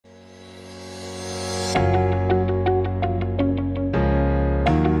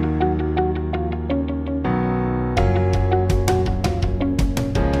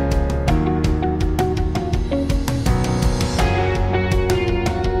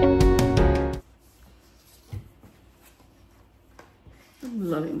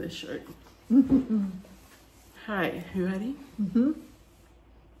Loving this shirt. Hi, you ready?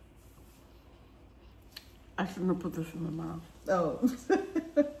 I shouldn't have put this in my mouth. Oh.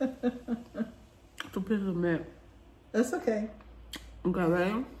 It's a bit of a mint. That's okay. Okay,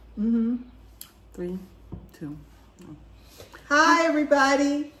 ready? 3, 2, 1. Hi,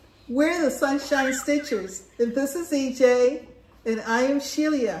 everybody. We're the Sunshine Stitchers. And this is EJ, and I am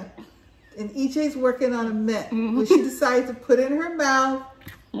Shelia. And EJ's working on a mint, which she decided to put in her mouth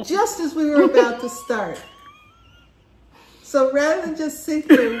just as we were about to start. So rather than just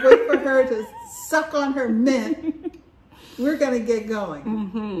sit here and wait for her to suck on her mint, we're going to get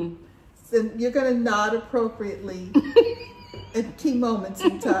going. And you're going to nod appropriately at key moments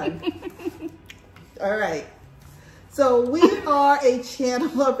in time. All right. So we are a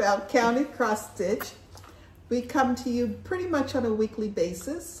channel about counting cross stitch. We come to you pretty much on a weekly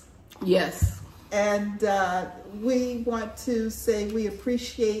basis. Yes. And we want to say we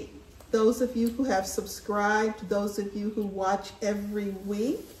appreciate those of you who have subscribed, those of you who watch every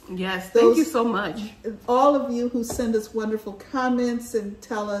week. Yes, thank you so much. All of you who send us wonderful comments and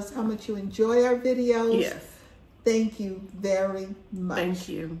tell us how much you enjoy our videos. Yes. Thank you very much. Thank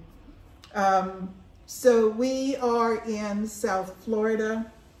you. So we are in South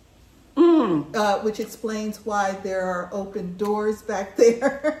Florida, which explains why there are open doors back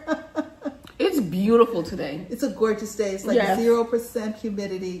there. It's beautiful today. It's a gorgeous day. It's like 0%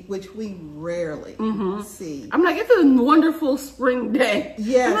 humidity, which we rarely see. I'm like, it's a wonderful spring day.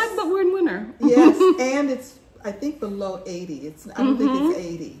 Yes. I'm like, but we're in winter. Yes, and it's, I think, below 80. It's, I don't think it's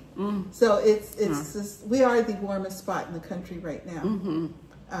 80. So it's just, we are the warmest spot in the country right now.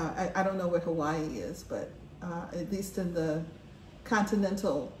 I don't know what Hawaii is, but at least in the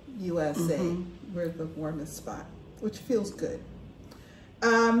continental USA, we're the warmest spot, which feels good.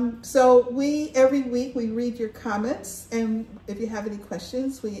 So every week we read your comments, and if you have any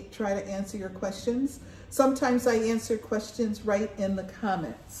questions, we try to answer your questions. Sometimes I answer questions right in the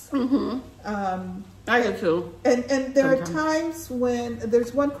comments. I do too. And there are times when,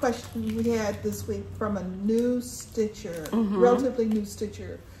 there's one question we had this week from a new stitcher, relatively new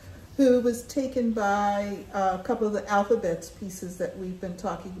stitcher, who was taken by a couple of the alphabets pieces that we've been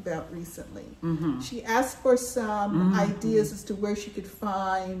talking about recently. She asked for some ideas as to where she could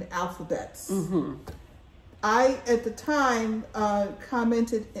find alphabets. I, at the time,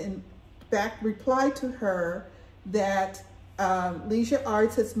 commented and replied to her that Leisure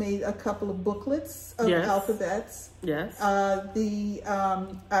Arts has made a couple of booklets of alphabets. Yes. The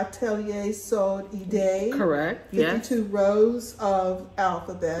Atelier Sewed Idée. Correct. 52 rows of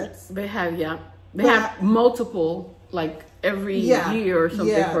alphabets. They have, They have multiple, like every year or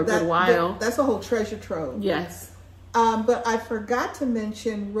something for a good while. That's a whole treasure trove. Yes. But I forgot to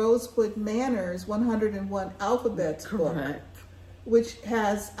mention Rosewood Manor's 101 Alphabets book, which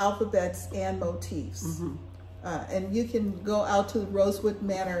has alphabets and motifs. And you can go out to the Rosewood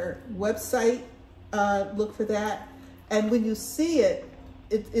Manor website, look for that, and when you see it,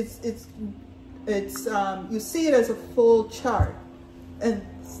 you see it as a full chart, and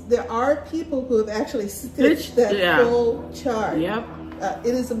there are people who have actually stitched that full chart.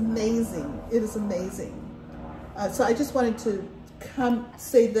 It is amazing. It is amazing. So I just wanted to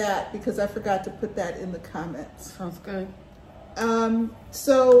say that because I forgot to put that in the comments. Sounds good.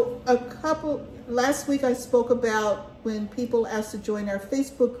 So last week I spoke about when people ask to join our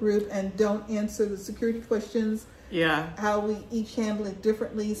Facebook group and don't answer the security questions. How we each handle it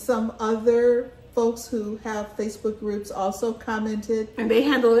differently. Some other folks who have Facebook groups also commented. And they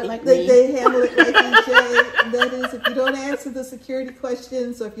handle it like me. They handle it like EJ. And that is, if you don't answer the security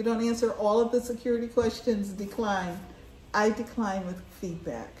questions, or if you don't answer all of the security questions, decline. I decline with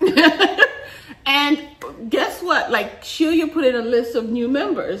feedback. And guess what? Like, Shelia put in a list of new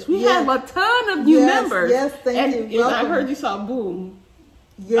members. We have a ton of new members. Yes, thank you. I heard you saw boom.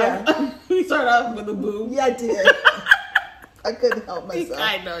 Yeah. We started off with a boom. Yeah, I did. I couldn't help myself.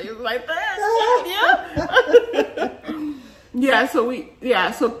 I know. You was like that.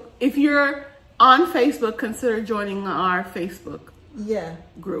 So if you're on Facebook, consider joining our Facebook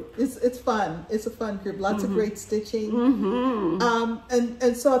group. It's fun. It's a fun group. Lots of great stitching.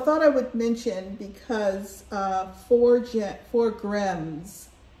 And so I thought I would mention, because 4 Grems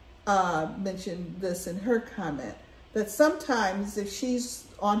mentioned this in her comment, that sometimes if she's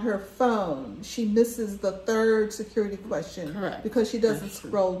on her phone, she misses the 3rd security question because she doesn't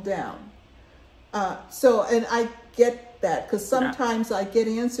scroll down. And I get that, because sometimes I get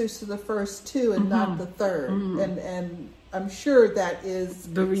answers to the first two and not the third. And I'm sure that is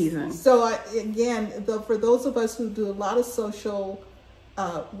the reason. So again, for those of us who do a lot of social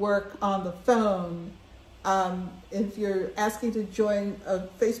work on the phone, if you're asking to join a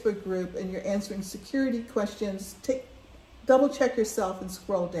Facebook group and you're answering security questions, double check yourself and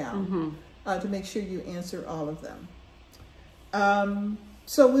scroll down to make sure you answer all of them.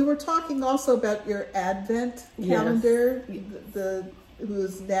 So we were talking also about your Advent calendar, who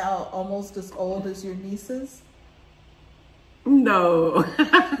is now almost as old as your nieces. No.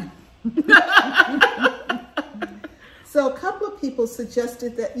 So a couple of people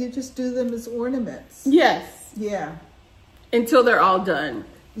suggested that you just do them as ornaments. Yes. Yeah. Until they're all done.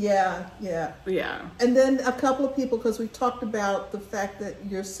 Yeah. And then a couple of people, because we talked about the fact that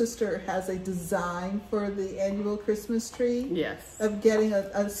your sister has a design for the annual Christmas tree. Yes. Of getting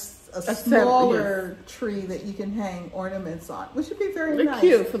a smaller tree that you can hang ornaments on, which would be very nice.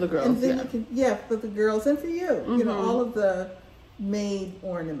 Cute for the girls. And then you can, for the girls and for you. You know, all of the made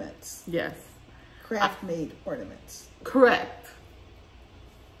ornaments. Yes. Craft made ornaments. Correct.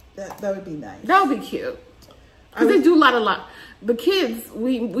 That would be nice. That would be cute. Because they do a lot. The kids,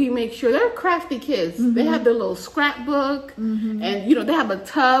 we make sure they're crafty kids. They have their little scrapbook, and they have a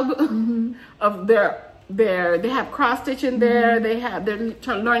tub of they have cross stitch in there. They're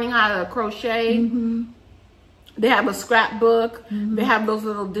learning how to crochet. They have a scrapbook. They have those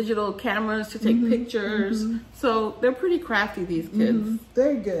little digital cameras to take pictures. So they're pretty crafty, these kids.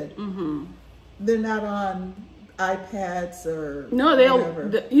 Very good. They're not on iPads or whatever.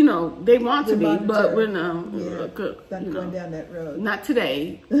 They want to be, but we're not going down that road. Not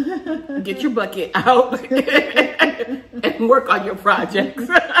today. Get your bucket out and work on your projects.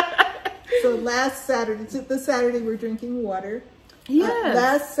 So last Saturday, this Saturday we're drinking water. Yes.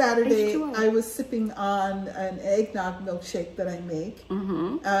 Last Saturday I was sipping on an eggnog milkshake that I make,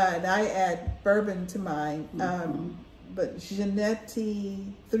 and I add bourbon to mine. But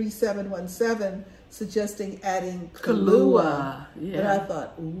Jeanette3717 suggesting adding Kahlua. Yeah. And I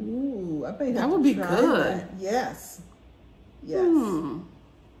thought, ooh, I may have that would be try good. that. Yes.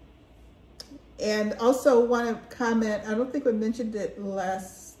 And also want to comment, I don't think we mentioned it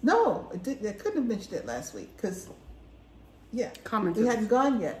no, I couldn't have mentioned it last week because we hadn't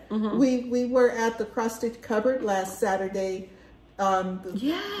gone yet. We were at the Cross Stitch Cupboard last Saturday.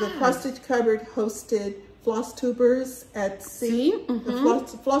 The Cross Stitch Cupboard hosted Flosstubers at sea.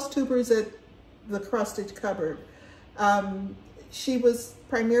 Flosstubers at the Cross Stitch Cupboard. She was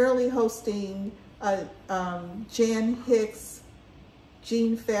primarily hosting Jan Hicks,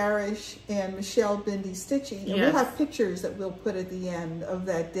 Jean Farish, and Michelle Bendy Stitchy. And we'll have pictures that we'll put at the end of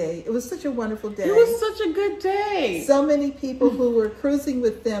that day. It was such a wonderful day. It was such a good day. So many people who were cruising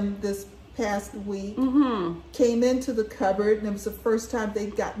with them this past week came into the cupboard, and it was the first time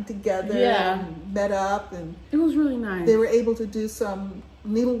they'd gotten together and met up, and it was really nice. They were able to do some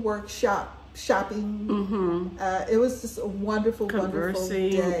needlework shopping. It was just a wonderful day.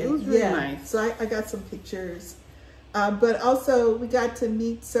 It was really nice. So I got some pictures. But also we got to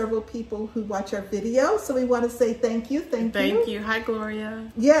meet several people who watch our video. So we want to say thank you. Thank you. Hi,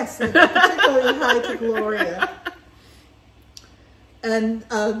 Gloria. Yes, particularly hi to Gloria. And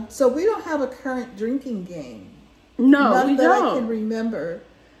so we don't have a current drinking game. No, we don't. I can remember.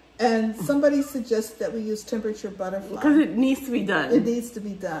 And somebody suggested that we use temperature butterfly. Because it needs to be done. It needs to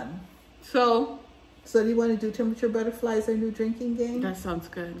be done. So do you want to do temperature butterfly as our new drinking game? That sounds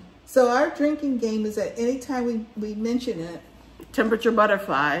good. So our drinking game is that anytime we mention it, temperature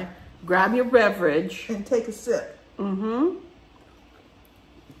butterfly, grab your beverage and take a sip.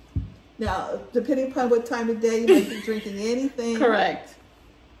 Now, depending upon what time of day you might be drinking anything. Correct.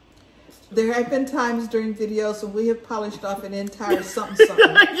 There have been times during videos when we have polished off an entire something.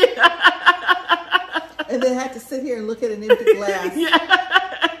 And then had to sit here and look at an empty glass.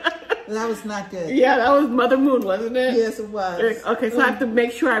 That was not good. Yeah, that was Mother Moon, wasn't it? Yes, it was. Okay, so I have to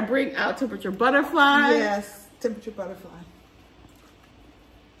make sure I bring out temperature butterfly. Yes, temperature butterfly.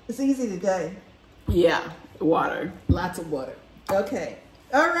 It's easy today. Yeah, water. Lots of water. Okay.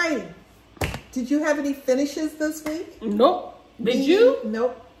 All righty. Did you have any finishes this week? Nope. Did you?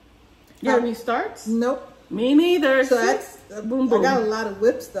 Nope. You have any starts? Nope. Me neither. So that's boom, boom. I got a lot of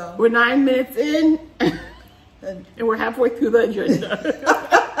whips though. We're 9 minutes in, and we're halfway through the agenda.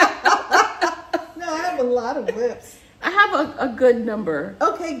 No, I have a lot of whips. I have a good number.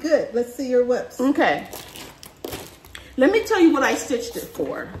 Okay, good. Let's see your whips. Okay. Let me tell you what I stitched it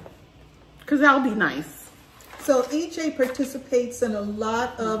for, because that'll be nice. So EJ participates in a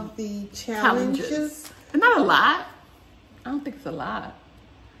lot of the challenges. Not a lot. I don't think it's a lot.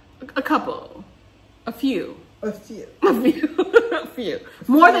 A couple. A few. A few. A few. A few.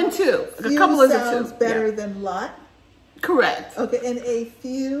 More than two. A couple of the two. Sounds better than lot. Correct. Okay, and a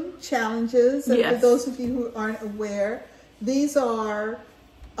few challenges. And for those of you who aren't aware, these are,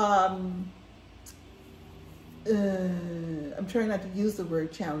 I'm trying not to use the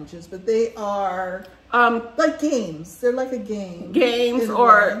word challenges, but they are like games. They're like a game. Games,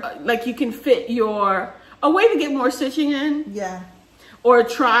 or like you can fit a way to get more stitching in. Yeah. Or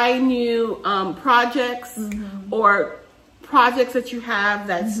try new projects, or projects that you have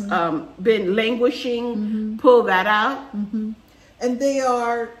that's been languishing, pull that out. And they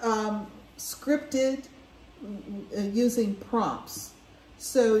are scripted using prompts.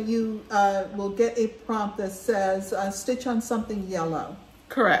 So you will get a prompt that says, stitch on something yellow.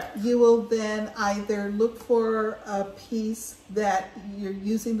 Correct. You will then either look for a piece that you're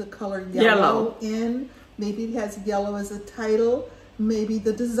using the color yellow in. Maybe it has yellow as a title. Maybe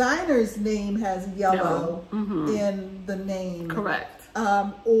the designer's name has yellow in the name. Correct.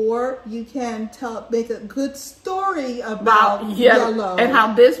 Or you can make a good story about yellow. And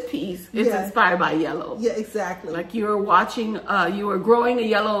how this piece is inspired by yellow. Yeah, exactly. Like you were watching, you were growing a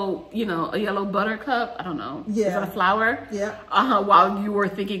yellow, a yellow buttercup. I don't know. Yeah. Is that a flower? Yeah. While you were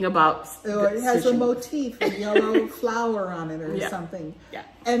thinking about or it has a motif, a yellow flower on it or something. Yeah.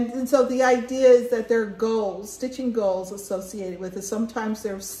 And so the idea is that there are goals, stitching goals associated with it. Sometimes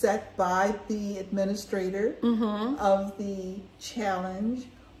they're set by the administrator of the challenge,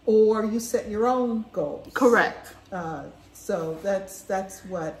 or you set your own goals. Correct. So that's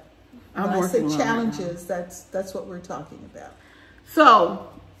what, when I say challenges, that's what we're talking about. So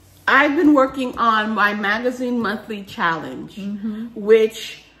I've been working on my magazine monthly challenge,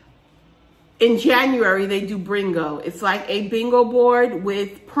 which in January, they do bingo. It's like a bingo board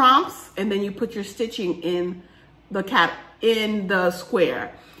with prompts, and then you put your stitching in the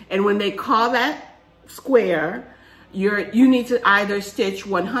square. And when they call that square, you need to either stitch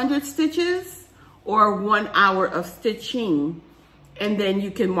 100 stitches or 1 hour of stitching, and then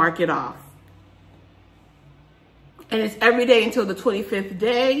you can mark it off. And it's every day until the 25th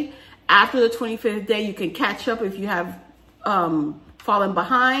day. After the 25th day, you can catch up if you have fallen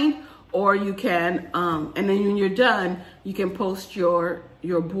behind. Or you can, and then when you're done, you can post your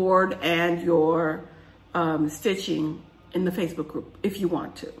board and your stitching in the Facebook group if you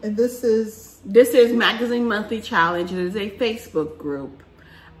want to. And this is Magazine Monthly Challenge. It is a Facebook group.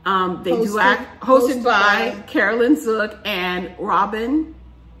 Hosted by Carolyn Zook and Robin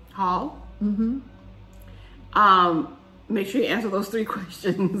Hall. Make sure you answer those 3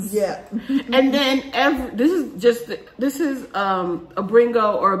 questions. Yeah. And then this is a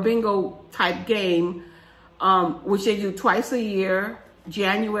bingo or a bingo type game, which they do twice a year,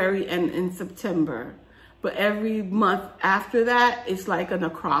 January and in September. But every month after that, it's like an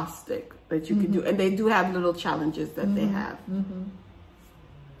acrostic that you can do. And they do have little challenges that they have.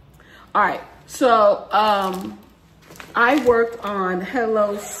 All right. So I worked on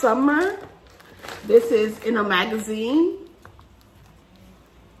Hello Summer. This is in a magazine.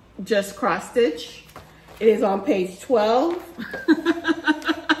 Just cross stitch. It is on page 12.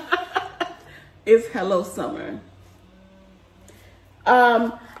 It's Hello Summer.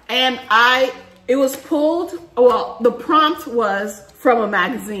 And it was pulled, well, the prompt was from a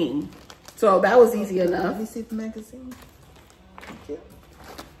magazine. So that was easy enough. Let me see the magazine. Thank you.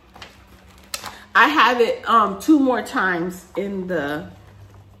 I have it 2 more times in the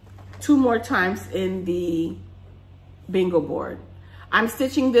bingo board. I'm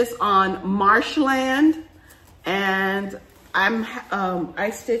stitching this on Marshland, and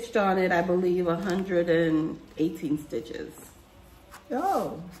I stitched on it, I believe, 118 stitches.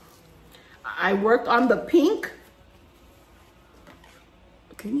 Oh. I worked on the pink.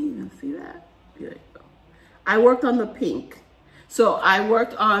 Can you even see that? There you go. I worked on the pink. So I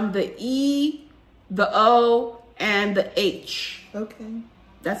worked on the E, the O, and the H. Okay.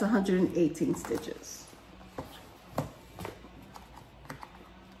 That's 118 stitches.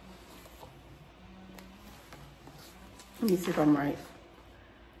 Let me see if I'm right.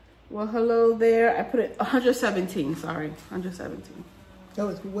 Well, hello there. I put it 117, sorry, 117. Oh,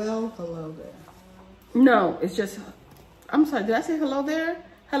 it's well hello there. No, it's just, I'm sorry, did I say hello there?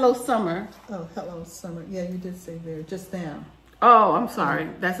 Hello Summer. Oh, Hello Summer. Yeah, you did say there just now. Oh, I'm sorry.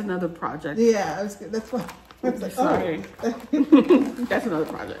 That's another project. Yeah, that's why. I was like, sorry. Oh. That's another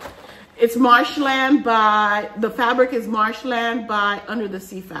project. It's Marshland the fabric is Marshland by Under the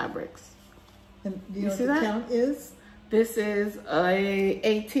Sea Fabrics. And do you know what the count is? This is a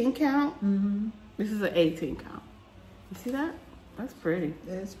 18 count. This is an 18 count. You see that? That's pretty.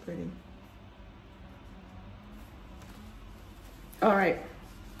 It is pretty. All right.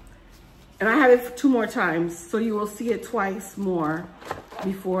 And I have it 2 more times, so you will see it twice more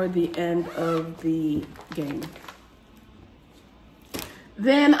before the end of the game.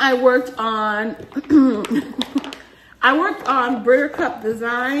 Then I worked on Brittercup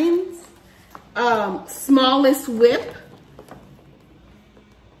Designs, Smallest Whip.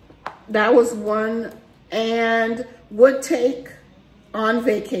 That was one, and Would Take on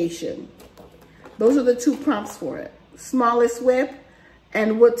Vacation. Those are the 2 prompts for it. Smallest Whip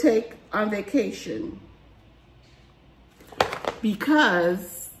and Would Take on Vacation.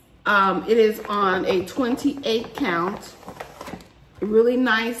 Because it is on a 28 count. Really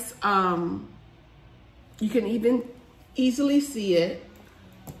nice. You can even easily see it.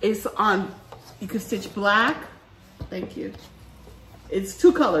 It's on, you can stitch black. Thank you. It's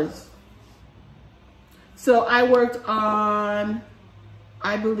 2 colors. So I worked on,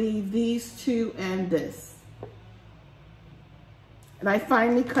 I believe, these 2 and this. And I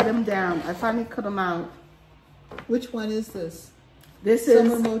finally cut them down. I finally cut them out. Which one is this? This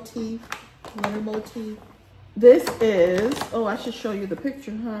Summer is Motif, Winter Motif. This is, oh, I should show you the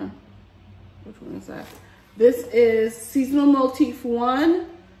picture, huh? Which one is that? This is Seasonal Motif 1,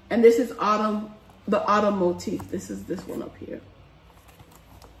 and this is Autumn, the Autumn Motif. This is this one up here.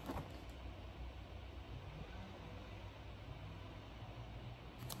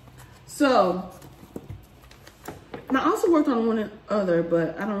 So, and I also worked on one other,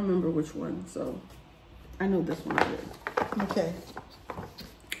 but I don't remember which one. So, I know this one I did. Okay.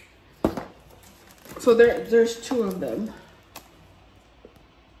 So there's 2 of them.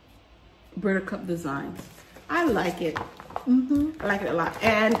 Brittercup Designs. I like it. I like it a lot.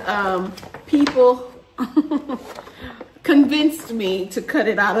 And people convinced me to cut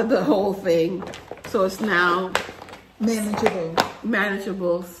it out of the whole thing. So it's now manageable.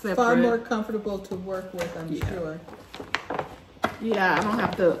 Manageable, separate. Far more comfortable to work with, I'm sure. Yeah, I don't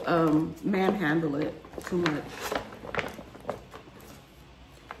have to manhandle it too much.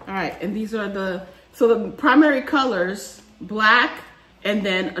 All right, and these are the, so the primary colors, black and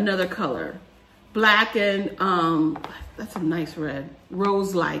then another color. Black and, that's a nice red,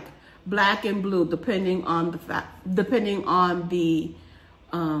 rose-like. Black and blue, depending on the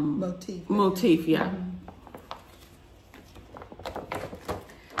motif, yeah.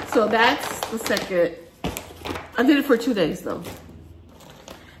 So that's the second. I did it for 2 days though.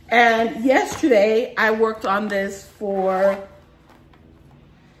 And yesterday I worked on this for,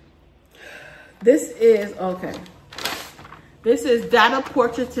 this is Data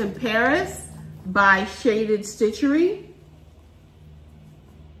Portraits in Paris by Shaded Stitchery.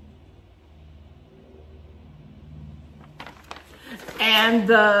 And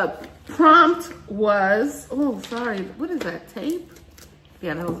the prompt was, oh, sorry, what is that, tape?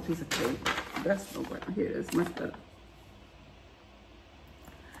 Yeah, that was a piece of tape. That's no better. Here it is, much better.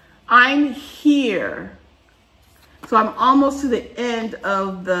 I'm here. So I'm almost to the end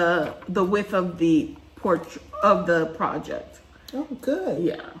of the width of the portrait of the project. Oh, good.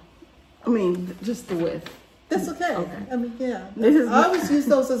 Yeah. I mean, just the width. That's okay. Okay. I mean, yeah. This is I always use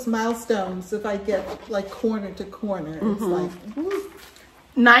those as milestones if I get like corner to corner. It's like, woo.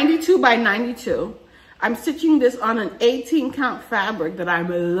 92 by 92. I'm stitching this on an 18 count fabric that I'm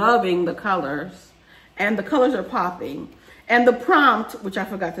loving the colors, and the colors are popping. And the prompt, which I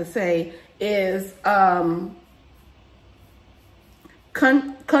forgot to say, is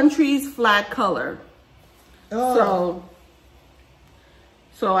country's flag color. Oh.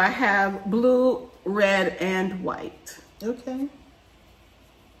 So I have blue, red, and white. Okay.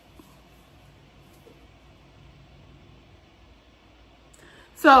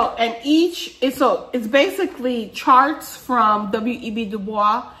 So, and it's basically charts from W.E.B. Du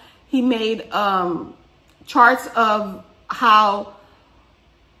Bois. He made charts of how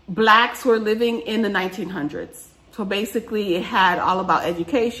blacks were living in the 1900s. So basically it had all about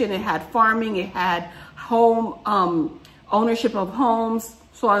education, it had farming, it had home, ownership of homes,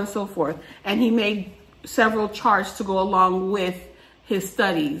 so on and so forth. And he made several charts to go along with his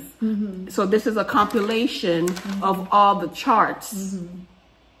studies. So this is a compilation of all the charts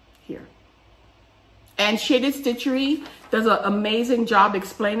here. And Shaded Stitchery does an amazing job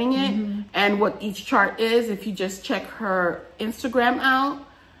explaining it and what each chart is if you just check her Instagram out.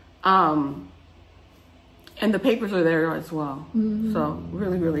 And the papers are there as well. So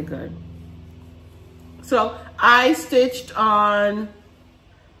really, really good. So I stitched on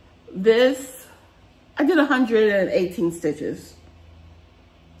this. I did 118 stitches.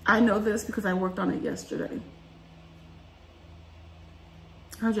 I know this because I worked on it yesterday.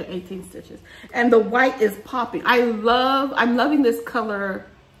 118 stitches. And the white is popping. I'm loving this color.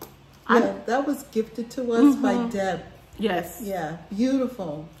 Yeah, that was gifted to us by Deb. Yes. Yeah,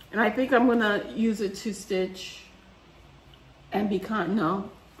 beautiful. And I think I'm gonna use it to stitch and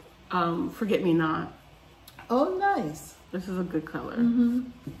Forget Me Not. Oh, nice. This is a good color.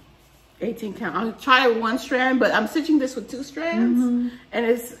 18 count. I'll try one strand, but I'm stitching this with 2 strands, and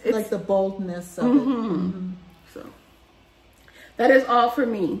it's like the boldness of it. So that is all for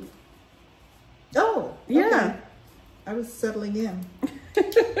me. Oh, yeah. Okay. I was settling in.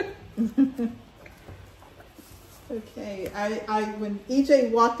 Okay, when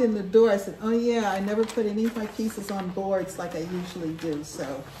EJ walked in the door, I said, oh yeah, I never put any of my pieces on boards like I usually do,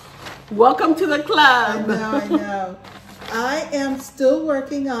 so. Welcome to the club. I know. I am still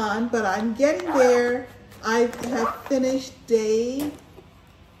working on, but I'm getting there. I have finished day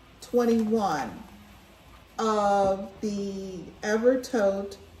 21 of the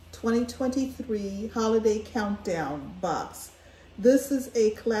Evertote 2023 Holiday Countdown box. This is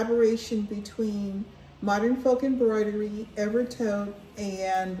a collaboration between Modern Folk Embroidery, Evertote,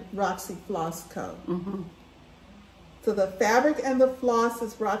 and Roxy Floss Co. So the fabric and the floss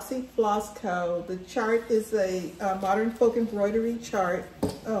is Roxy Floss Co. The chart is a Modern Folk Embroidery chart.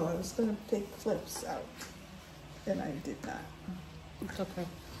 Oh, I was going to take clips out, and I did not. It's okay.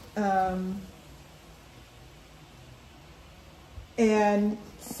 And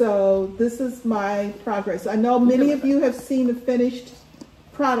so this is my progress. I know many of you have seen the finished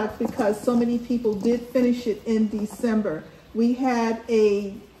product because so many people did finish it in December. We had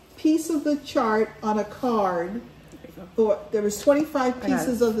a piece of the chart on a card. There was 25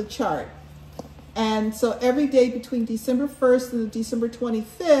 pieces of the chart. And so every day between December 1st and December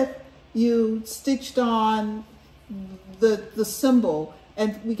 25th, you stitched on the symbol,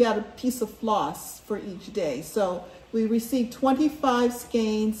 and we got a piece of floss for each day. So we received 25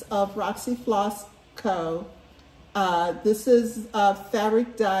 skeins of Roxy Floss Co. This is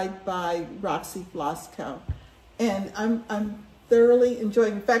fabric dyed by Roxy Floss Co. And I'm thoroughly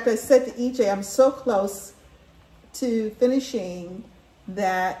enjoying. In fact, I said to EJ, I'm so close to finishing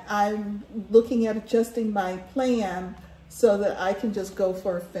that I'm looking at adjusting my plan so that I can just go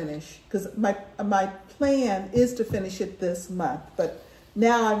for a finish. Because my plan is to finish it this month, but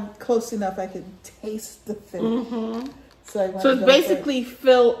now I'm close enough I can taste the finish. So it's basically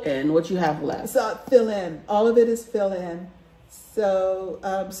fill in what you have left. So fill in. All of it is fill in. So,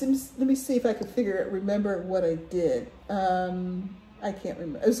 let me see if I can remember what I did. I can't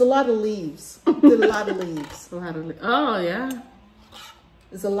remember. There's a lot of leaves. Did a lot of leaves. Oh, yeah.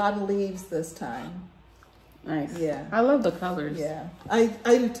 There's a lot of leaves this time. Nice. Yeah. I love the colors. Yeah, I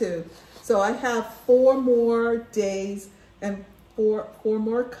do too. So I have 4 more days and four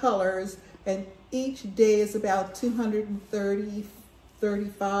more colors, and each day is about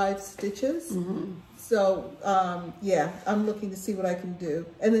 235 stitches. So yeah, I'm looking to see what I can do.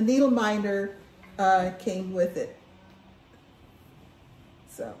 And the needle minder came with it.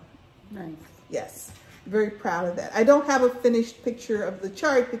 So nice. Yes, very proud of that. I don't have a finished picture of the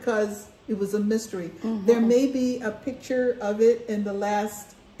chart because it was a mystery. There may be a picture of it in the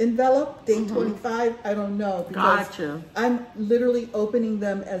last envelope, day 25. I don't know, because I'm literally opening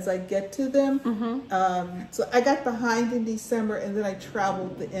them as I get to them. So I got behind in December, and then I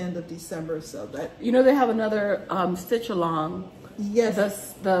traveled the end of December, so that they have another stitch along.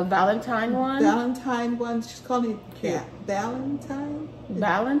 Yes, the Valentine one. Valentine one. She's calling it Valentine.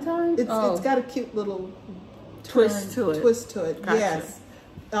 Valentine. It's got a cute little twist to it. Gotcha. Yes,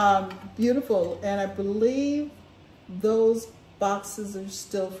 beautiful, and I believe those boxes are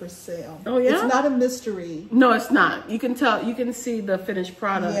still for sale. Oh yeah? It's not a mystery. No, it's not. You can tell, you can see the finished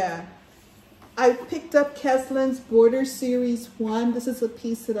product. Yeah. I picked up Keslin's Border Series 1. This is a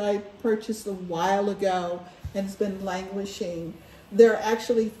piece that I purchased a while ago and it's been languishing. There are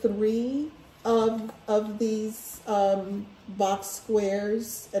actually 3 of these box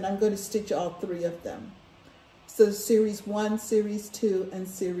squares, and I'm going to stitch all 3 of them. So Series 1, Series 2, and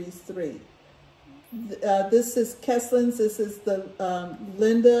Series 3. This is Keslin's. This is the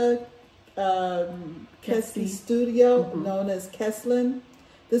Linda Kesky Studio, known as Keslin.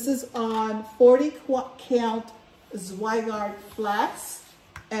 This is on 40 count Zweigart flats,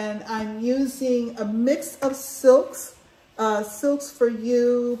 and I'm using a mix of silks, Silks for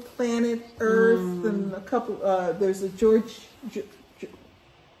You, Planet Earth, and a couple. There's a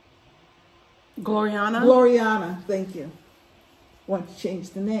Gloriana. Thank you. Want to change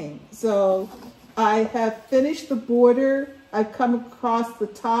the name. So I have finished the border. I've come across the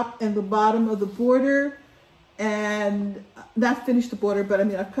top and the bottom of the border, and not finished the border, but I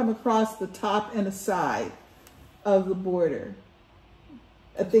mean, I've come across the top and the side of the border.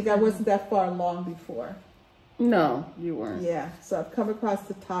 I think I wasn't that far along before. No, you weren't. Yeah, so I've come across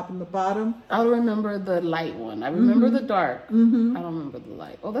the top and the bottom. I remember the light one. I remember the dark. I don't remember the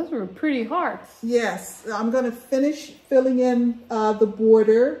light. Oh, those were pretty hearts. Yes, I'm going to finish filling in the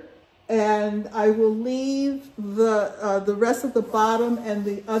border, and I will leave the rest of the bottom and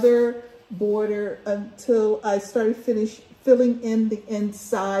the other border until I start filling in the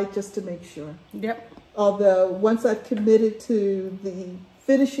inside, just to make sure. Yep. Although once I've committed to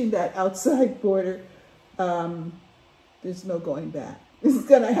finishing that outside border, there's no going back. This is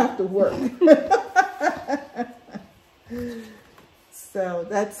gonna have to work. So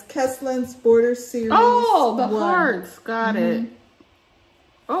that's Keslin's Border Series. Oh, the hearts. Got it.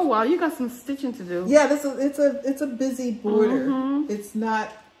 Oh wow, you got some stitching to do. Yeah, it's a busy border. It's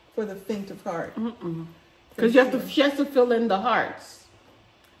not for the faint of heart. Because she has to fill in the hearts.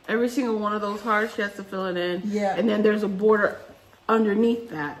 Every single one of those hearts, she has to fill it in. Yeah. And then there's a border underneath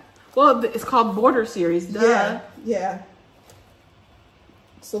that. Well, it's called Border Series. Duh. Yeah, yeah.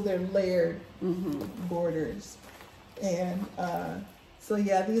 So they're layered borders. And so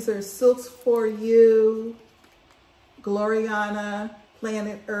yeah, these are Silks for You, Gloriana,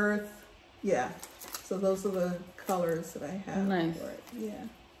 Planet Earth. Yeah. So those are the colors that I have. Nice. For it. Yeah.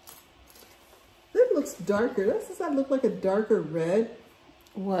 That looks darker. Does that look like a darker red?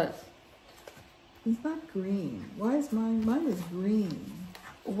 What? It's not green. Why is mine? Mine is green.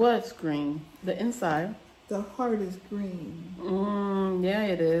 What's green? The inside. The heart is green. Yeah,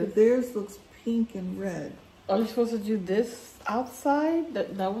 it is. But theirs looks pink and red. Are you supposed to do this outside?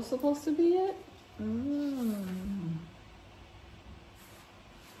 That was supposed to be it? Oh.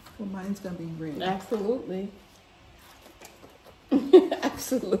 Well, mine's going to be green. Absolutely.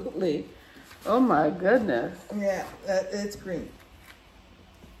 Absolutely. Oh my goodness. Yeah, it's green.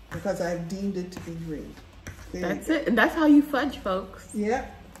 Because I've deemed it to be green. That's it. And that's how you fudge, folks.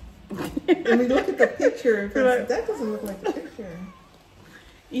 Yep. When we look at the picture, that doesn't look like the picture.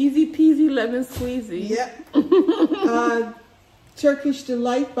 Easy peasy lemon squeezy. Yep. Turkish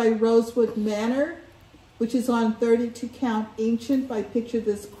Delight by Rosewood Manor, which is on 32 count ancient by Picture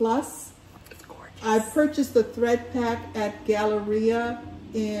This Plus. It's gorgeous. I purchased the thread pack at Galleria,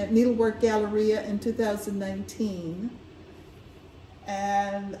 Needlework Galleria in 2019.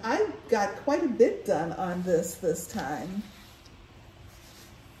 And I got quite a bit done on this time.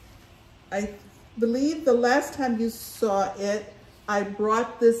 I believe the last time you saw it, I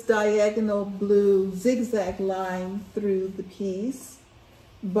brought this diagonal blue zigzag line through the piece.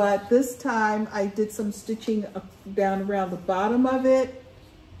 But this time I did some stitching down around the bottom of it.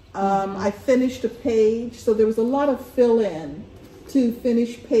 I finished a page, so there was a lot of fill-in to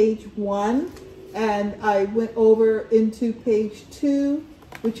finish page 1. And I went over into page 2,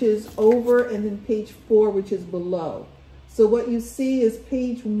 which is over, and then page 4, which is below. So what you see is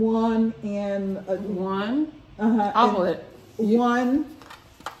page 1 and one. I'll hold it. 1,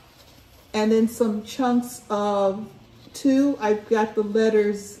 and then some chunks of 2. I've got the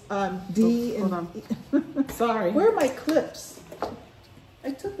letters D and E. Sorry. Where are my clips?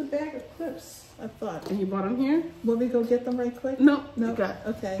 I took the bag of clips. I thought. And you bought them here? Want me to go get them right quick? No. No. You got it.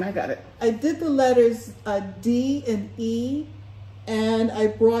 Okay. I got it. I did the letters D and E, and I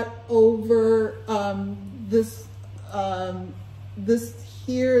brought over this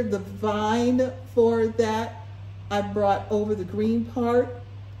here, the vine for that. I brought over the green part,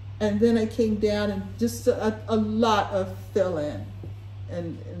 and then I came down and just a lot of fill in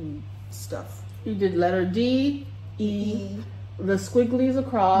and stuff. You did letter D, E, the squigglies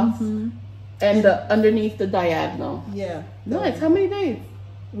across. And underneath the diagonal. Yeah. Nice. How many days?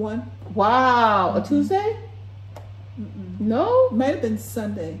 1. Wow. A Tuesday? No? Might have been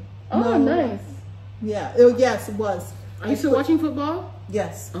Sunday. Oh, no. Nice. Yeah. Oh, yes, it was. Are you still watching football?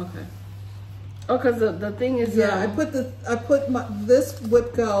 Yes. Okay. Oh, because the thing is... Yeah, I put this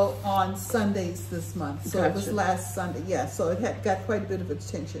Whipco on Sundays this month. So it was last Sunday. Yeah, so it got quite a bit of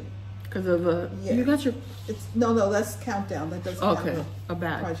attention. Because of the... Yeah. You got your... No, that's Countdown. That doesn't have a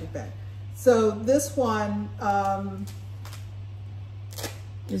bag. Project bag. So this one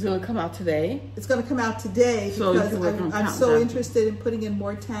is going to come out today. It's going to come out today because I'm so interested in putting in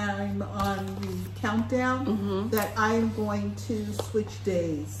more time on the countdown that I'm going to switch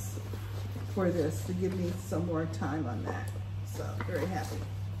days for this to give me some more time on that. So very happy.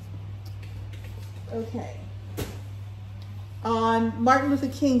 Okay. On Martin Luther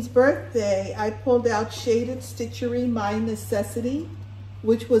King's birthday, I pulled out Shaded Stitchery, My Necessity,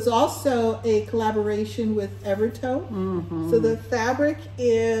 which was also a collaboration with Evertote. So the fabric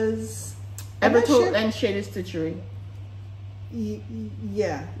is... Evertote and Shaded Stitchery.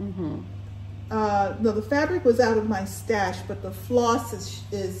 Yeah. no, the fabric was out of my stash, but the floss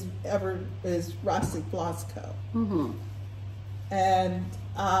is Roxy Floss Co. And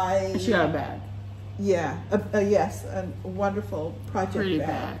she got a bag. Yeah, yes, a wonderful project Pretty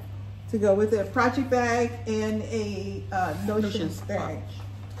bag to go with it. A project bag and a notions bag.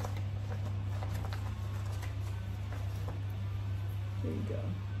 There you go.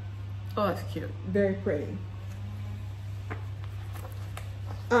 Oh, that's cute. Very pretty.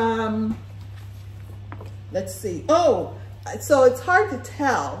 Let's see. Oh, so it's hard to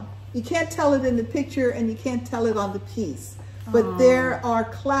tell. You can't tell it in the picture and you can't tell it on the piece. But there are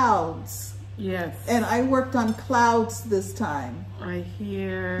clouds. Yes. And I worked on clouds this time. Right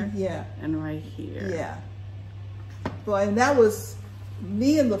here. Yeah. And right here. Yeah. Boy, and that was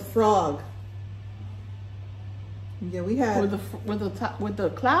me and the frog. Yeah, we had with the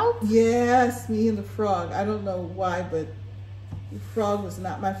clouds. Yes, me and the frog. I don't know why, but the frog was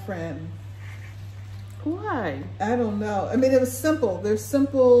not my friend. Why? I don't know. I mean, it was simple. There's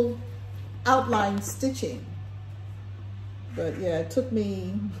simple outline stitching, but yeah, it took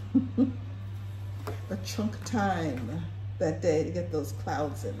me a chunk of time that day to get those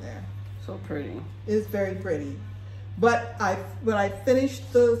clouds in there. So pretty. It's very pretty. But when I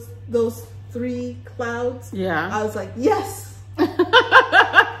finished those 3 clouds, yeah, I was like, yes,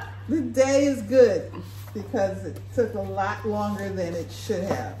 the day is good, because it took a lot longer than it should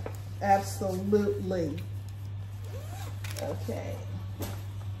have. Absolutely. Okay.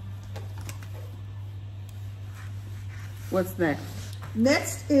 What's next?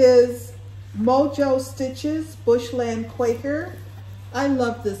 Next is Mojo Stitches, Bushland Quaker. I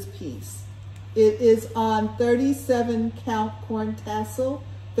love this piece. It is on 37 count corn tassel,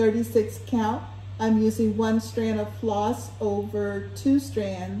 36 count. I'm using 1 strand of floss over 2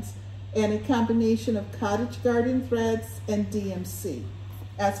 strands and a combination of cottage garden threads and DMC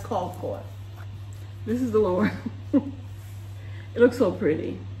as called for. This is the one where it looks so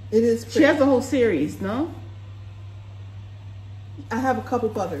pretty. It is pretty. She has the whole series, no? I have a couple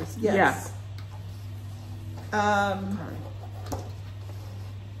of others, yes. Yeah.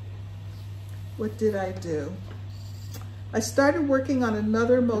 What did I do? I started working on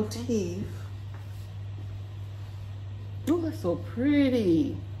another motif. Oh, that's so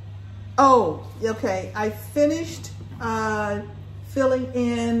pretty. Oh, okay. I finished filling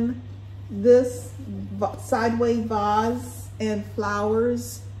in this sideway vase and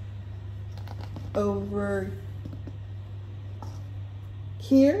flowers over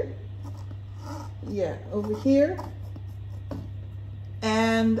here. Yeah, over here.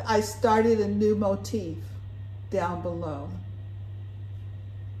 And I started a new motif down below.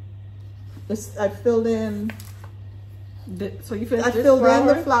 I filled in. So you finished I filled in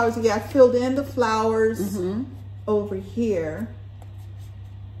the flowers. Yeah, I filled in the flowers over here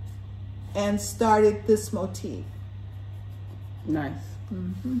and started this motif. Nice.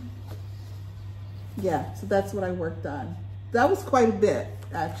 Yeah, so that's what I worked on. That was quite a bit,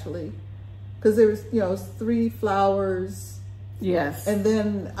 actually, because there was, 3 flowers. Yes. And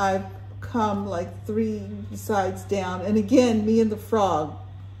then I've come like 3 sides down. And again, me and the frog.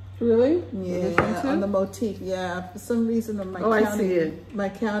 Really? Yeah, on the motif. Yeah, for some reason on my counting. I see it. My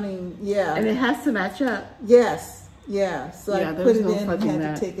counting, yeah. And it has to match up. Yes, yeah. So I put it in and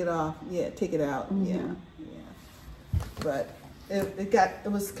had to take it off. Yeah, take it out. Yeah. But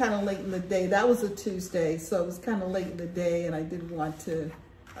it was kind of late in the day. That was a Tuesday, so it was kind of late in the day, and I didn't want to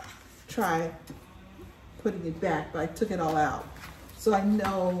try putting it back, but I took it all out. So I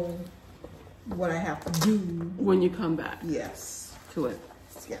know what I have to do when you come back. Yes. To it.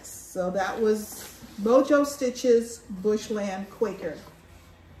 Yes. So that was Mojo Stitches, Bushland Quaker.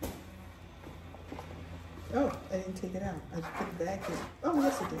 Oh, I didn't take it out. I put it back here. Oh,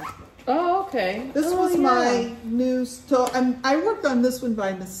 yes, I did. Oh, okay. This was my new store. I worked on this one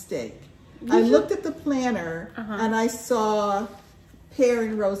by mistake. I looked at the planner and I saw pear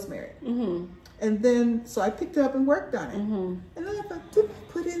and rosemary. And then, so I picked it up and worked on it. And then I thought, did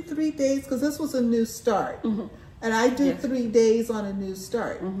I put in 3 days? Because this was a new start. And I do 3 days on a new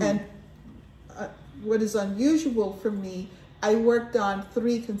start. And what is unusual for me, I worked on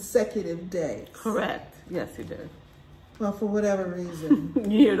 3 consecutive days. Correct. Yes, you did. Well, for whatever reason. You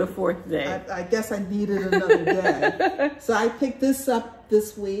needed a 4th day. I guess I needed another day. So I picked this up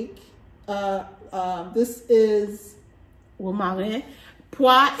this week. This is... Romarin.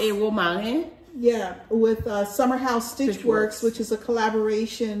 Pois et romarin. Yeah, with Summer House Stitchworks, which is a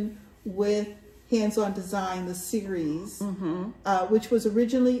collaboration with Hands On Design, the series, which was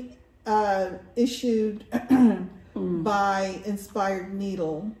originally issued by Inspired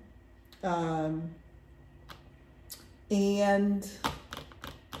Needle. And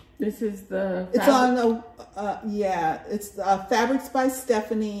This is the It's on, yeah, it's Fabrics by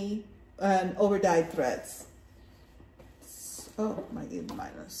Stephanie and Overdyed Threads. Oh, my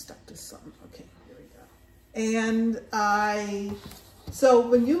mine are stuck to something. Okay, here we go. And so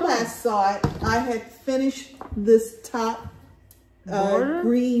when you last saw it, I had finished this top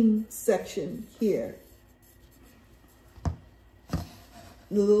green section here. The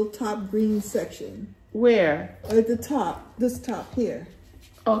little top green section. Where? At the top, this top here.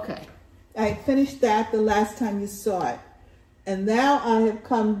 Okay. I finished that the last time you saw it. And now I have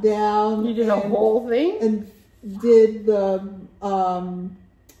come down. You did a whole thing? And did the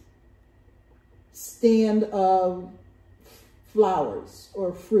stand of flowers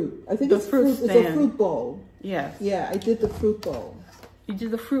or fruit. I think it's fruit. It's a fruit bowl. Yes. Yeah, I did the fruit bowl. You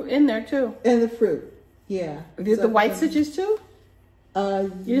did the fruit in there too? And the fruit, yeah. You did the white stitches too? You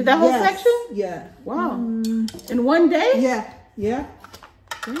did that whole section? Yeah. Wow. In one day? Yeah, yeah.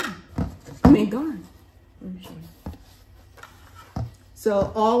 I mean, darn. Let me show you.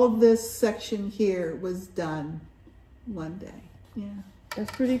 So all of this section here was done one day. Yeah.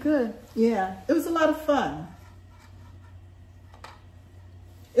 That's pretty good. Yeah, it was a lot of fun.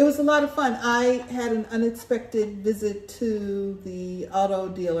 It was a lot of fun. I had an unexpected visit to the auto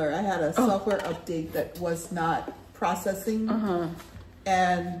dealer. I had a software update that was not processing.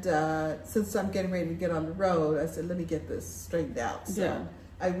 And since I'm getting ready to get on the road, I said, let me get this straightened out. So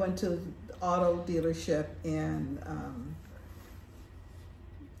I went to the auto dealership, and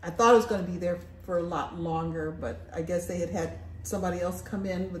I thought I was going to be there for a lot longer, but I guess they had somebody else come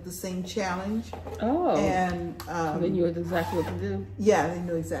in with the same challenge. Oh. And they knew exactly what to do. Yeah, they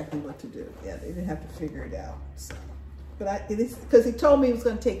knew exactly what to do. Yeah, they didn't have to figure it out. So, but because he told me it was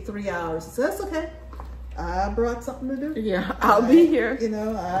going to take 3 hours, so that's okay. I brought something to do. Yeah, I'll be here. You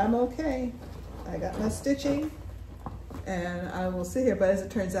know, I'm okay. I got my stitching, and I will sit here. But as it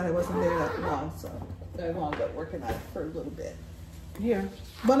turns out, I wasn't there that long, so I wound up working on it for a little bit. Here,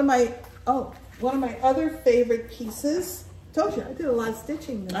 one of my other favorite pieces. Told you I did a lot of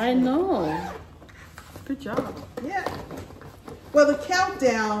stitching this week. Know. Good job. Yeah. Well, the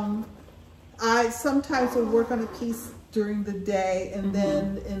countdown, I sometimes will work on a piece during the day, and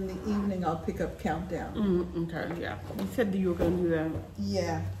then in the evening I'll pick up countdown. Okay, yeah. You said that you were going to do that.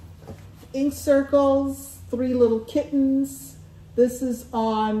 Yeah. Ink circles, 3 little kittens. This is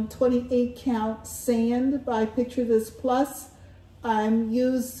on 28 count sand by Picture This Plus. I'm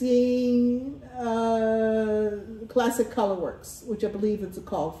using Classic Colorworks, which I believe it's a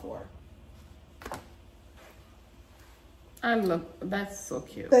call for. I love, that's so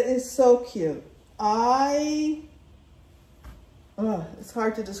cute. That is so cute. It's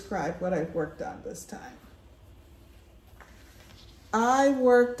hard to describe what I've worked on this time. I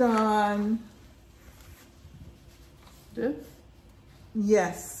worked on this?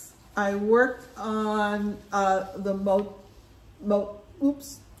 Yes. I worked on the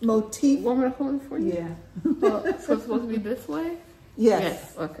Motif. Want me to hold it for you? Yeah. So it's supposed to be this way? Yes.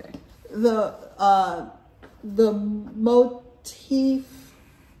 Yes, okay. The Motif.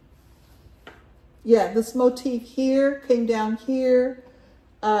 Yeah, this motif here came down here.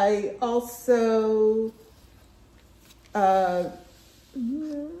 I also,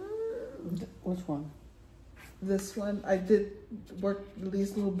 which one? This one. I did work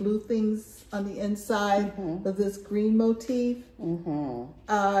these little blue things on the inside of this green motif.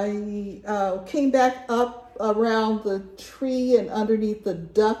 I came back up around the tree and underneath the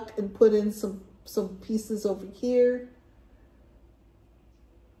duck and put in some pieces over here.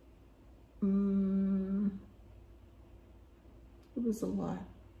 It was a lot.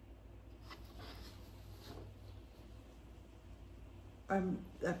 I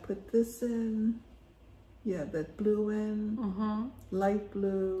put this in. Yeah, that blue in. Light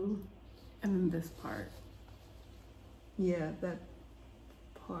blue. And then this part. Yeah, that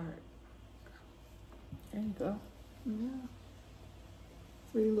part. There you go. Yeah.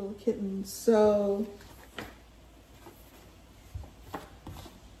 3 little kittens. So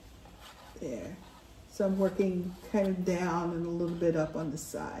there. So I'm working kind of down and a little bit up on the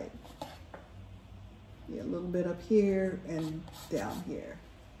side. Yeah, a little bit up here and down here.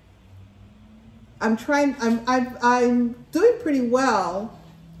 I'm doing pretty well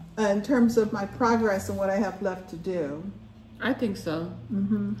in terms of my progress and what I have left to do. I think so.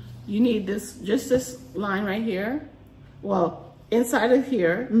 You need just this line right here. Well, inside of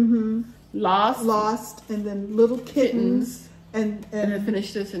here. Lost, and then little kittens. And then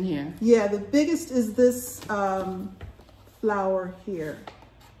finish this in here. Yeah, the biggest is this flower here.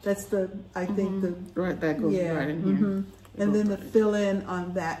 That's I think the right, that goes right in here. And then the fill in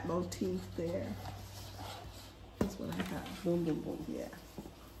on that motif there. That's what I have. Boom, boom, boom. Yeah.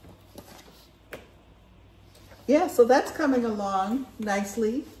 Yeah, so that's coming along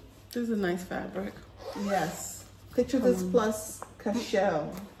nicely. This is a nice fabric. Yes. Picture this plus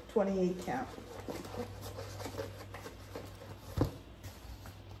cachelle, 28 count.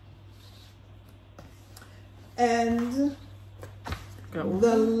 And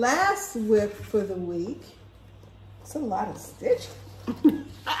the last whip for the week. It's a lot of stitch.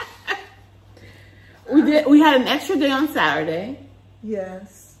 We had an extra day on Saturday.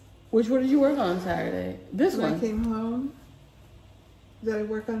 Yes. Which one did you work on Saturday? This one. When I came home. Did I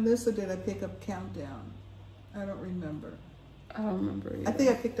work on this or did I pick up Countdown? I don't remember. I don't remember either. I think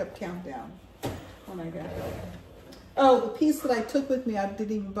I picked up Countdown when I got home. Oh, the piece that I took with me, I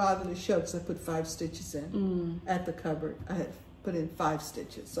didn't even bother to show because I put 5 stitches in at the cupboard. I had put in 5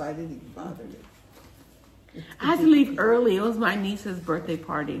 stitches, so I didn't even bother to. I had to leave early. It was my niece's birthday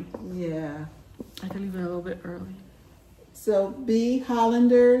party. Yeah. I had to leave a little bit early. So B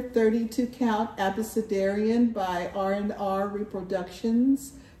Hollander 32 count Abecedarian by R&R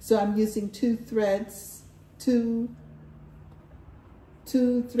Reproductions. So I'm using 2 threads, two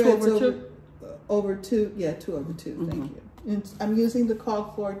threads over 2. Yeah, 2 over 2. Thank you. And I'm using the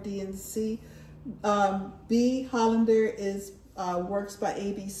called for D&C. B Hollander is works by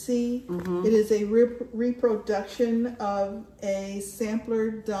ABC. It is a reproduction of a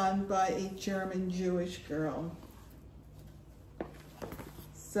sampler done by a German Jewish girl.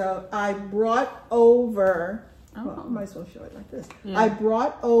 So I brought over, well, I might as well show it like this. Yeah. I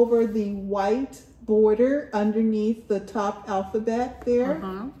brought over the white border underneath the top alphabet there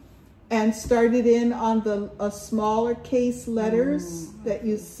and started in on the smaller case letters that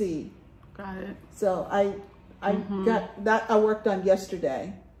you see. Got it. So I got that I worked on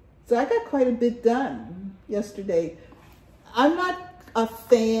yesterday. So I got quite a bit done yesterday. I'm not a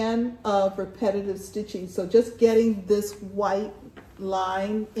fan of repetitive stitching, so just getting this white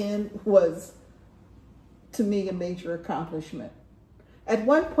line in was, to me, a major accomplishment. At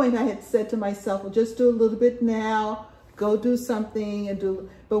one point I had said to myself, well, just do a little bit now, go do something and do,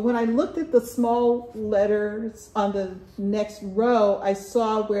 but when I looked at the small letters on the next row, I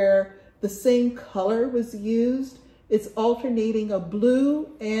saw where the same color was used. It's alternating a blue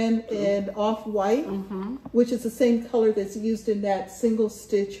and an off-white, which is the same color that's used in that single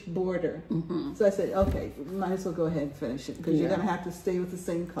stitch border. So I said, okay, might as well go ahead and finish it because you're gonna have to stay with the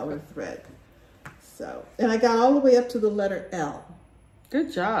same color thread. So, and I got all the way up to the letter L.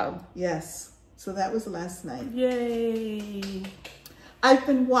 Good job. Yes, so that was last night. Yay. I've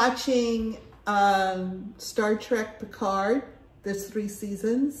been watching Star Trek Picard. There's 3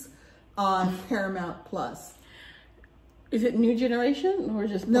 seasons on Paramount Plus. Is it New Generation or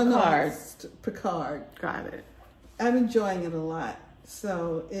just Picard? No, it's Picard. Got it. I'm enjoying it a lot.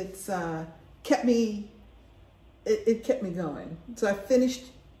 So it's kept me, it kept me going. So I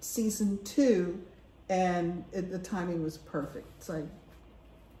finished season 2 and the timing was perfect. So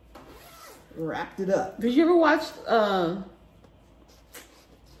I wrapped it up. Did you ever watch, I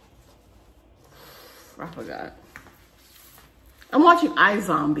forgot. I'm watching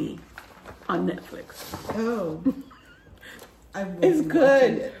iZombie on Netflix. Oh. It's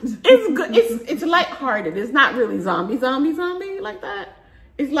good. It's good. It's lighthearted. It's not really zombie like that.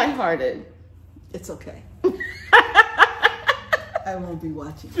 It's lighthearted. It's okay. I won't be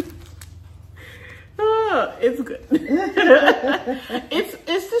watching. Oh, it's good. it's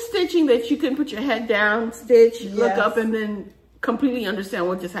the stitching that you can put your head down, stitch, look up, and then completely understand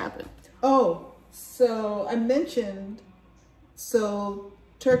what just happened. Oh, so I mentioned,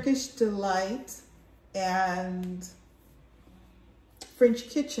 Turkish Delight and French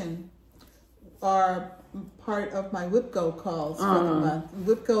Kitchen are part of my Whip Go calls for the month.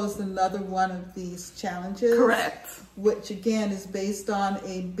 Whip Go is another one of these challenges. Correct. Which again is based on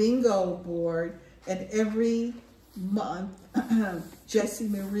a bingo board, and every month Jessie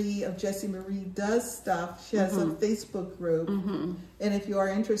Marie of Jessie Marie Does Stuff, she has a Facebook group, and if you are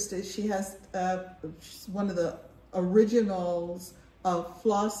interested, she has she's one of the originals of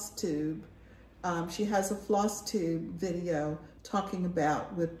Flosstube. She has a Flosstube video talking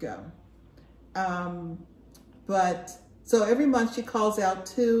about Whip Go. But so every month she calls out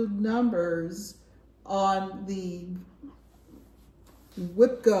 2 numbers on the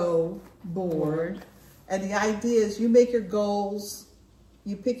Whip Go board. And the idea is you make your goals,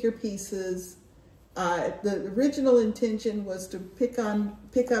 you pick your pieces. The original intention was to pick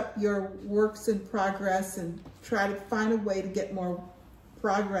up your works in progress and try to find a way to get more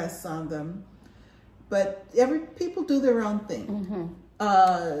progress on them. But people do their own thing.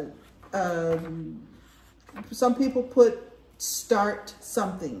 Some people put start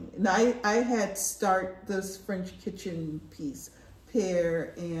something. And I had start this French kitchen piece.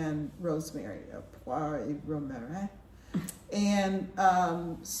 pear, and rosemary, poire et romarin. And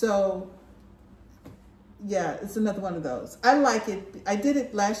so, yeah, it's another one of those. I like it. I did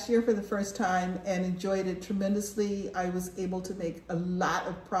it last year for the first time and enjoyed it tremendously. I was able to make a lot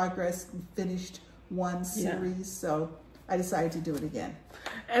of progress and finished one series, so I decided to do it again.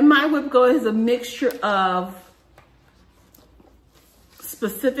 And my whip go is a mixture of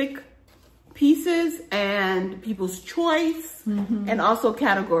specific pieces and people's choice, and also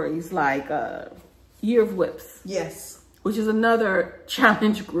categories like Year of Whips. Yes. Which is another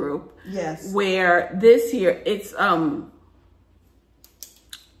challenge group. Yes. Where this year it's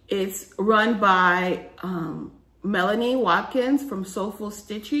run by Melanie Watkins from Soulful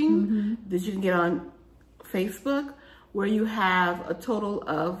Stitching that you can get on Facebook, where you have a total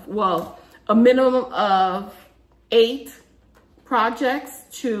of, well, a minimum of 8 projects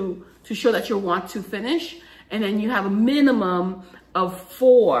to show that you want to finish, and then you have a minimum of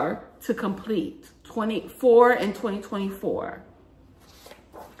 4 to complete. 24 in 2024.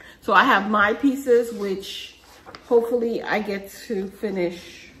 So I have my pieces, which hopefully I get to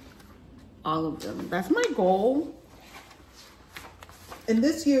finish all of them. That's my goal. And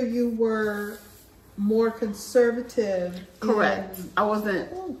this year you were more conservative. Correct. I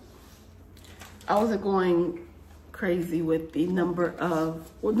wasn't going crazy with the number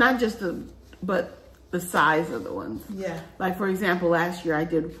of, well, not just but the size of the ones. Yeah. Like for example, last year I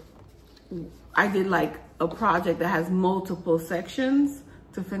did like a project that has multiple sections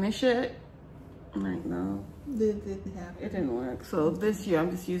to finish it. I'm like, no, it didn't happen. It didn't work. So this year I'm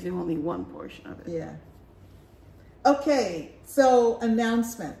just using only one portion of it. Yeah. Okay, so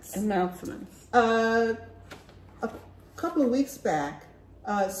announcements. A couple of weeks back,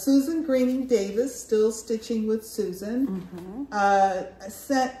 Susan Greening Davis, Still Stitching with Susan,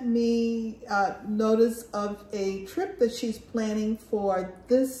 sent me notice of a trip that she's planning for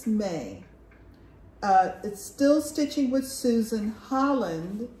this May. It's Still Stitching with Susan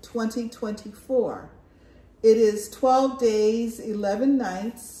Holland 2024. It is 12 days, 11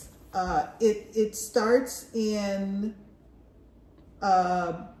 nights. It starts in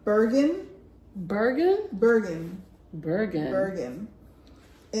Bergen,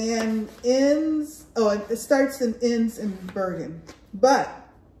 and ends, it starts and ends in Bergen. But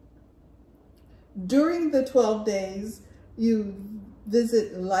during the 12 days, you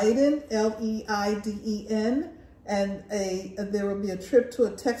visit Leiden, L-E-I-D-E-N, and there will be a trip to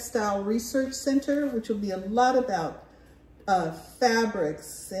a textile research center, which will be a lot about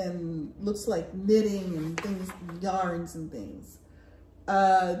fabrics and looks like knitting and things, yarns and things.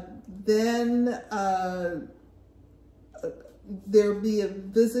 Then there'll be a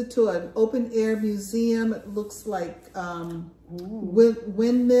visit to an open air museum. It looks like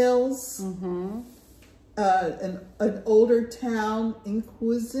windmills. An older town,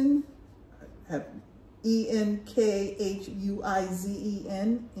 Enkhuizen, E-N-K-H-U-I-Z-E-N,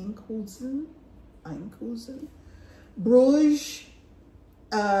 Enkhuizen, Bruges,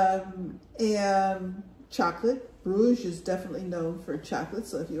 and chocolate. Bruges is definitely known for chocolate,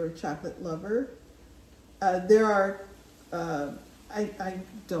 so if you're a chocolate lover. There are, I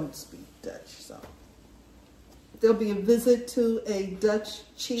don't speak Dutch, so. There'll be a visit to a Dutch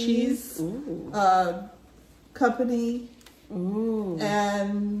cheese. Company,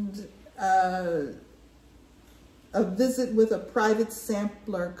 and a visit with a private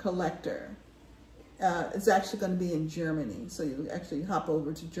sampler collector. It's actually going to be in Germany, so you actually hop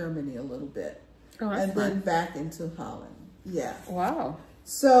over to Germany a little bit, and then back into Holland. Yeah. Wow.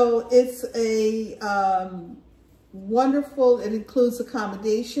 So it's a wonderful. It includes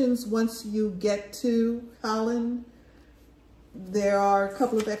accommodations once you get to Holland. There are a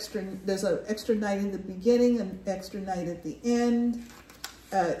couple of there's an extra night in the beginning, an extra night at the end.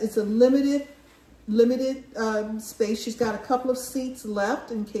 It's a limited space. She's got a couple of seats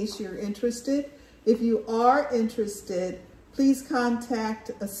left in case you're interested. If you are interested, please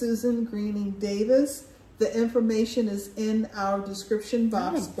contact Susan Greening Davis. The information is in our description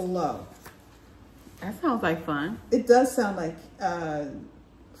box below. That sounds like fun. It does sound like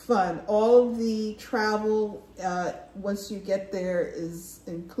fun. All of the travel, once you get there, is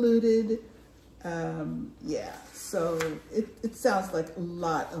included. Yeah, so it sounds like a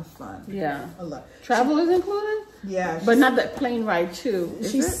lot of fun. Yeah. A lot. Travel is included? Yeah. But not that plane ride too,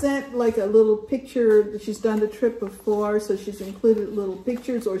 She sent like a little picture. She's done the trip before, so she's included little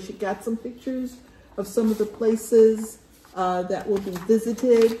pictures, or she got some pictures of some of the places that will be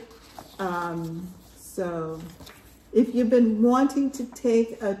visited. So if you've been wanting to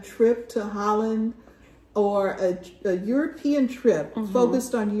take a trip to Holland, or a European trip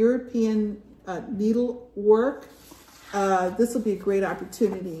focused on European needlework, This will be a great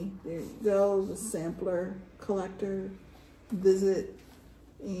opportunity. There you go, the sampler collector visit,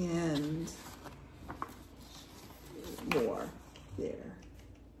 and more there.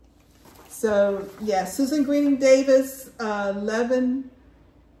 So yeah, Susan Greening Davis, 12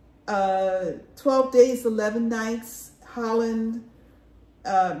 days, 11 nights, Holland,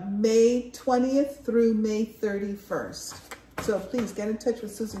 May 20th through May 31st. So please get in touch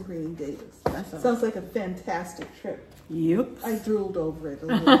with Susan Greening Davis. That sounds like a fantastic trip. Yep. I drooled over it a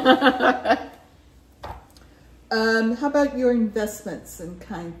little bit. How about your investments in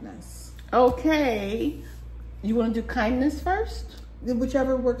kindness? Okay. You want to do kindness first?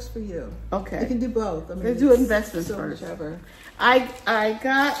 Whichever works for you. Okay. You can do both. I mean, let's do investments so first. Whichever. I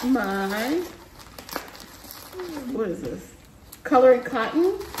got my, what is this? Colored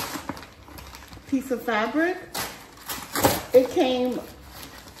cotton piece of fabric. It came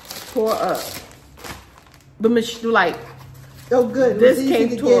for the machine, like, oh good, this it was came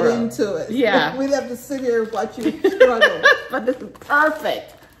easy to Torah. get into it. Yeah. We'd have to sit here and watch you struggle. But this is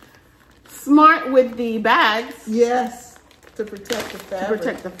perfect. Smart with the bags. Yes, to protect the fabric. To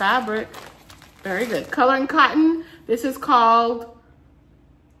protect the fabric. Very good. Coloring cotton. This is called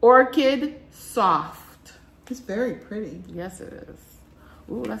Orchid Soft. It's very pretty. Yes, it is.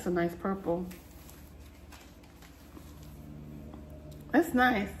 Ooh, that's a nice purple. That's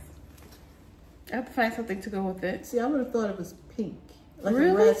nice. I have to find something to go with it. See, I would have thought it was pink, like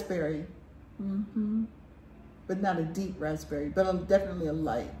really? a raspberry. Mm-hmm. But not a deep raspberry, but definitely a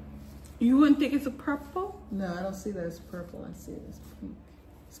light. You wouldn't think it's a purple? No, I don't see that as purple. I see it as pink,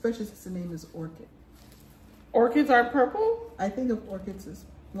 especially since the name is orchid. Orchids are purple? I think of orchids as,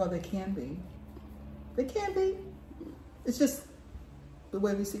 well, they can be. They can be. It's just the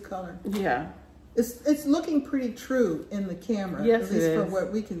way we see color. Yeah. It's looking pretty true in the camera. Yes, at least from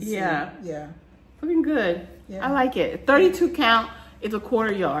what we can see. Yeah. Yeah. Looking good. Yeah. I like it. 32 count is a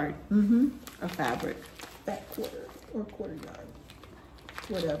 1/4 yard of fabric. Fat quarter or 1/4 yard.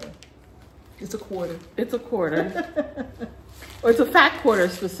 Whatever. It's a quarter. It's a 1/4. Or it's a fat 1/4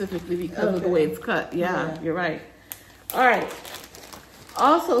 specifically because of the way it's cut. Yeah, you're right. All right.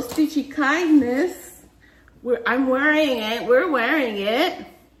 Also, Stitchy Kindness. I'm wearing it. We're wearing it.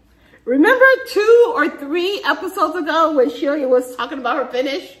 Remember 2 or 3 episodes ago when Shelia was talking about her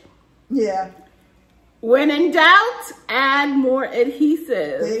finish? Yeah. When in doubt, add more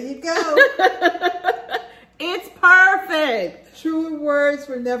adhesive. There you go. It's perfect. Truer words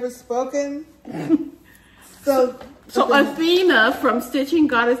were never spoken. So Athena from Stitching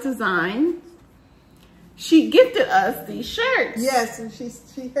Goddess Design, she gifted us these shirts. Yes, and she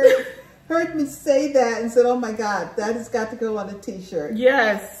heard me say that and said, oh my God, that has got to go on a t-shirt.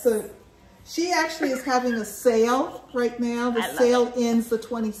 Yes. So she actually is having a sale right now. The sale ends the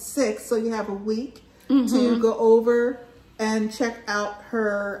 26th, so you have a week to go over and check out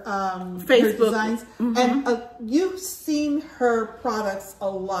her Facebook her designs. And you've seen her products a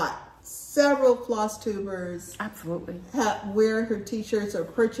lot. Several Flosstubers absolutely wear her t-shirts or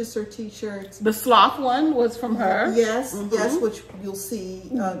purchase her t-shirts. The sloth one was from her. Yes, yes, which you'll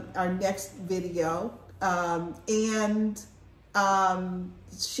see our next video.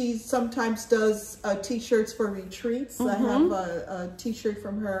 She sometimes does t-shirts for retreats. I have a t-shirt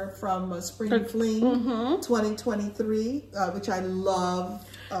from her from Spring Fling 2023, which I love.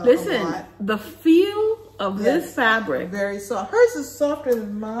 Listen, a lot. The feel of this fabric. Very soft. Hers is softer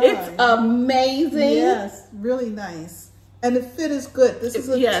than mine. It's amazing. Yes, really nice. And the fit is good. This is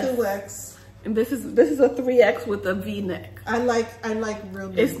a 2X. And this is a 3X with a V neck. I like real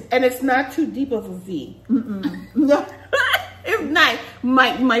neat. And it's not too deep of a V. No. It's nice. I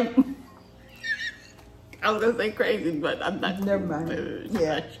was gonna say crazy, but I'm not. Never mind.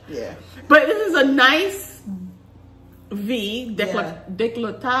 Yeah. But this is a nice V,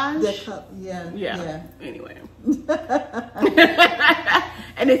 décolletage. Yeah. Anyway.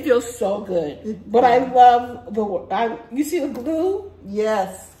 And it feels so good. But I love you see the glue?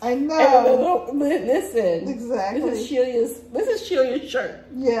 Yes, I know. Listen. Exactly. This is Shelia's shirt.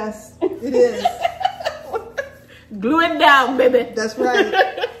 Yes, it is. Glue it down, baby. That's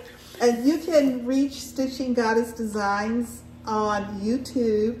right. And you can reach Stitching Goddess Designs on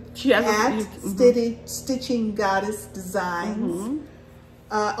YouTube at Stitching Goddess Designs.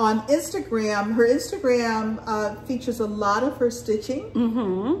 On Instagram, her Instagram features a lot of her stitching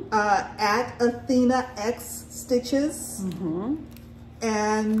at Athena X Stitches.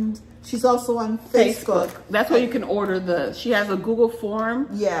 And she's also on Facebook. That's where you can order she has a Google form.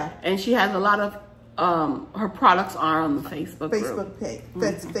 Yeah. And she has a lot of her products are on the Facebook group.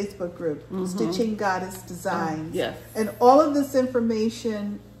 Facebook group, Stitching Goddess Designs. Yes. And all of this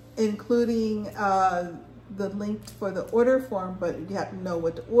information, including the link for the order form, but you have to know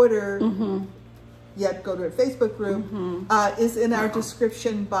what to order. You have to go to a Facebook group, is in our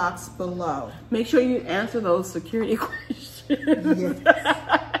description box below. Make sure you answer those security questions.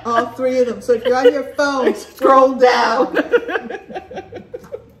 Yes. All 3 of them. So if you're on your phone, scroll down.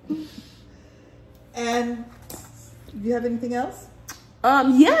 And do you have anything else?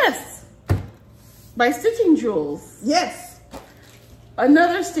 Yes. By Stitching Jewels. Yes.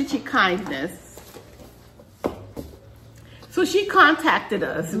 Another Stitchy kindness. So she contacted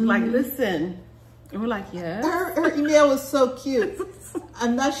us, like, listen. And we're like, yes. Her email was so cute.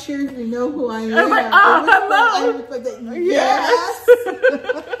 I'm not sure if you know who I am. I'm like, oh, hello. Yes.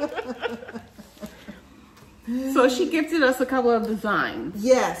 So she gifted us a couple of designs.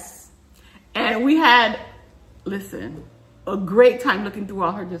 Yes. And we had, listen, a great time looking through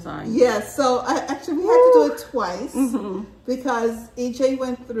all her designs. Yes. So actually we had to do it twice because EJ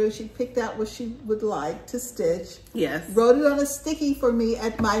went through, she picked out what she would like to stitch. Yes. Wrote it on a sticky for me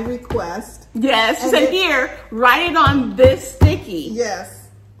at my request. Yes. She said, here, write it on this sticky. Yes.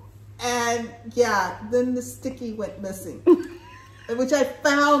 And yeah, then the sticky went missing, which I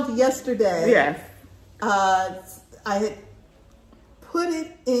found yesterday. Yes. I had put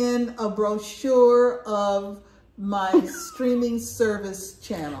it in a brochure of my streaming service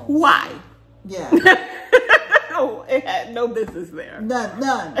channel. Why? Yeah. Oh, it had no business there. None.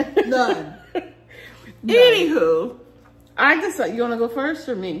 Anywho, I just thought, you want to go first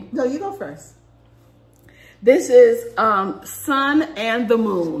or me? No, you go first. This is Sun and the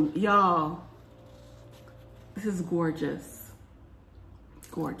Moon. Y'all, this is gorgeous.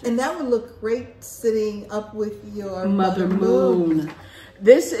 Gorgeous. And that would look great sitting up with your Mother Moon.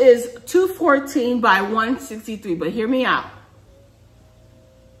 This is 214 by 163, but hear me out.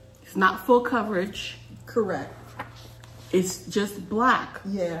 It's not full coverage. Correct. It's just black.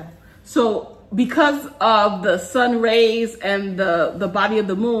 Yeah. So because of the sun rays and the body of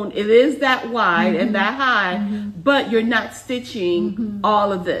the moon, it is that wide and that high, but you're not stitching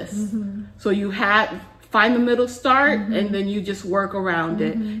all of this. So you find the middle start and then you just work around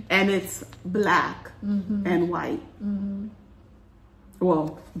it. And it's black and white.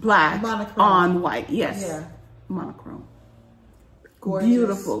 Well, black on white. Yes. Yeah. Monochrome. Gorgeous.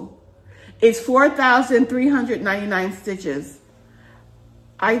 Beautiful. It's 4,399 stitches.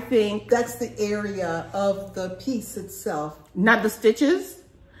 I think that's the area of the piece itself. Not the stitches.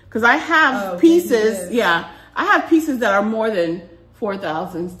 Because I have pieces, I have pieces that are more than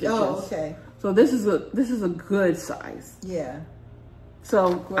 4,000 stitches. Oh, okay. So this is a good size. Yeah.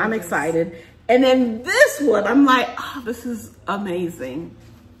 So gorgeous. I'm excited. And then this one, I'm like, oh, this is amazing.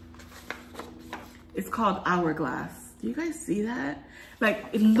 It's called Hourglass. Do you guys see that? Like,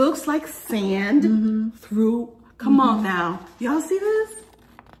 it looks like sand through, come on now. Y'all see this?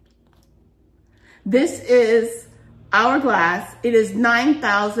 This is Hourglass. It is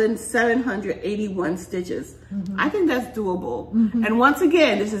 9,781 stitches. I think that's doable. And once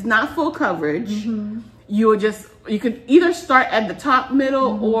again, this is not full coverage. You could either start at the top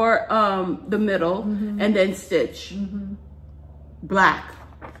middle or the middle and then stitch. Black.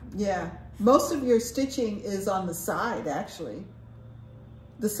 Yeah. Most of your stitching is on the side, actually.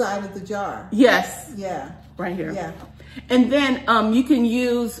 The side of the jar. Yes. Yeah. Right here. Yeah. And then you can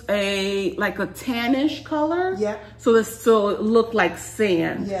use a tannish color. Yeah. So it look like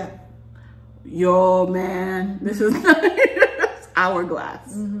sand. Yeah. Yo, man, this is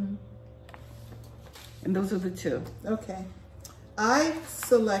Hourglass. And those are the two. Okay. I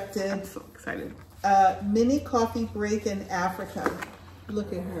selected. I'm so excited. Mini Coffee Break in Africa.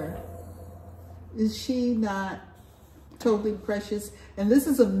 Look at her. Is she not totally precious? And this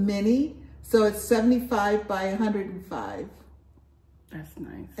is a mini, so it's 75 by 105. That's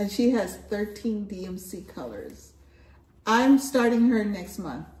nice. And she has 13 DMC colors. I'm starting her next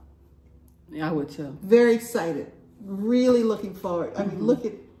month. Yeah, I would too. Very excited. Really looking forward. I mean, look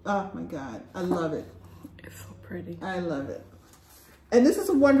at, oh my God. I love it. It's so pretty. I love it. And this is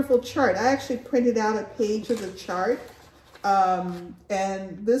a wonderful chart. I actually printed out a page of the chart.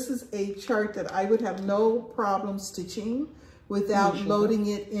 And this is a chart that I would have no problem stitching without loading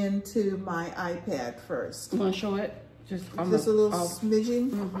it into my iPad first. You want to show it? Just a little smidging,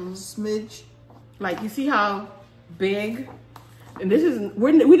 smidge. Like, you see how big? And this is,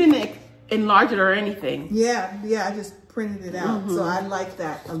 we didn't enlarge it or anything. Yeah, I just printed it out. So I like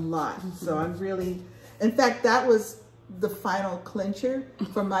that a lot. So I'm really, in fact, that was the final clincher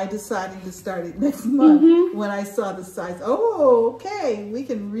for my deciding to start it next month when I saw the size. Oh, okay, we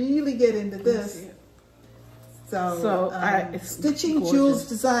can really get into this. So it's Stitching gorgeous. Jules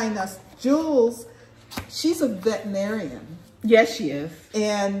Design. Now, Jules, she's a veterinarian. Yes, she is.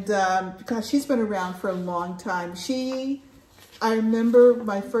 And because she's been around for a long time. I remember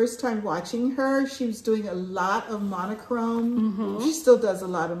my first time watching her, she was doing a lot of monochrome. She still does a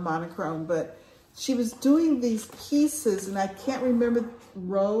lot of monochrome, but she was doing these pieces, and I can't remember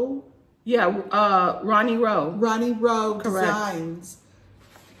Rowe. Yeah, Ronnie Rowe. Ronnie Rowe Designs.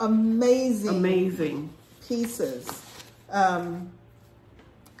 Amazing pieces.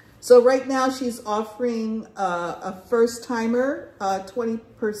 So right now she's offering a first timer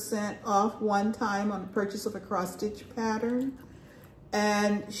 20% off one time on the purchase of a cross stitch pattern.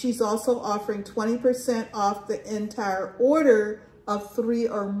 And she's also offering 20% off the entire order of 3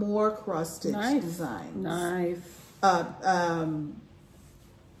 or more cross stitch designs. Nice.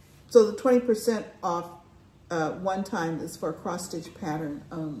 So the 20% off one time is for a cross stitch pattern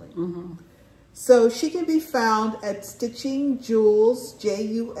only. So she can be found at Stitching Jules,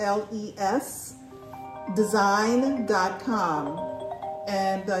 Jules, design.com.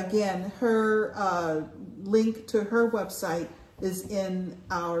 And again, her link to her website is in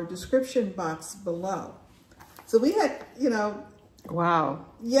our description box below. So we had, Wow.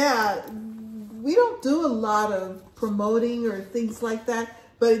 Yeah, we don't do a lot of promoting or things like that,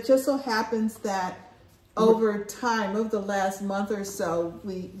 but it just so happens that over time, over the last month or so,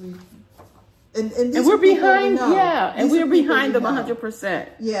 and we're behind, and we're behind them 100%.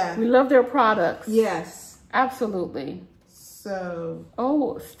 Yeah. We love their products. Yes. Absolutely. So.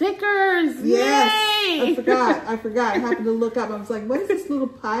 Oh, stickers. Yes. Yay! I forgot. I happened to look up. I was like, what is this little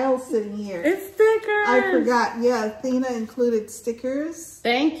pile sitting here? It's stickers. I forgot. Yeah, Athena included stickers.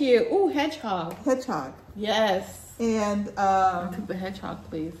 Thank you. Ooh, hedgehog. Hedgehog. Yes. And take the hedgehog,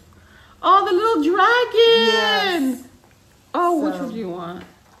 please. Oh, the little dragon. Yes. Oh, which one do you want?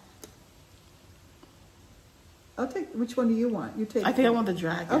 I'll take. Which one do you want? You take. I think I want the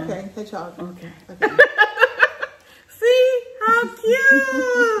dragon. Okay, hedgehog. Okay. See how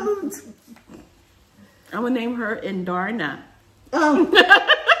cute. I'm gonna name her Indarna. Oh.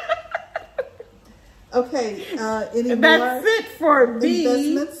 Okay. Any That's more it for me.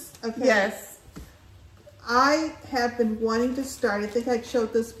 investments? Okay. Yes. I have been wanting to start. I think I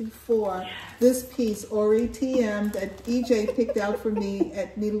showed this before. This piece, Ori TM, that EJ picked out for me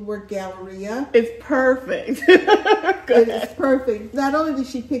at Needlework Galleria. It's perfect. It is perfect. Not only did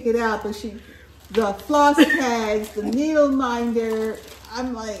she pick it out, but the floss tags, the needle minder.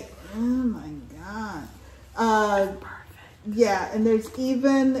 I'm like, oh my God. Perfect. Yeah, and there's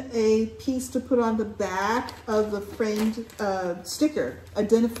even a piece to put on the back of the framed sticker,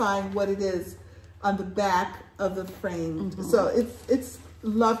 identifying what it is on the back of the frame. So it's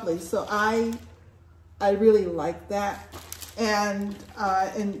lovely. So I really like that. And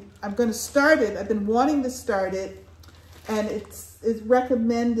I'm going to start it. I've been wanting to start it, and it's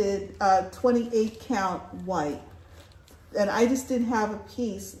recommended 28 count white. And I just didn't have a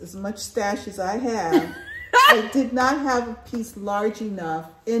piece, as much stash as I have. I did not have a piece large enough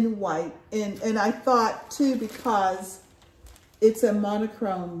in white. And I thought too, because it's a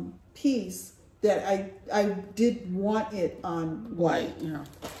monochrome piece, that I did want it on white. Yeah.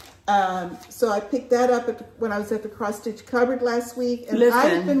 So I picked that up when I was at the cross stitch cupboard last week, and Listen.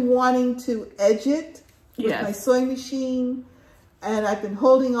 I've been wanting to edge it with my sewing machine, and I've been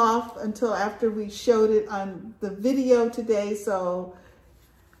holding off until after we showed it on the video today. So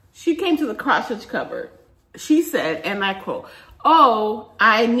she came to the cross stitch cupboard. She said, and I quote, "Oh,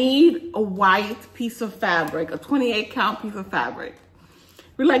 I need a white piece of fabric, a 28 count piece of fabric."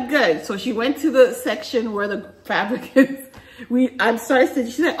 We're like, good. So she went to the section where the fabric is. I started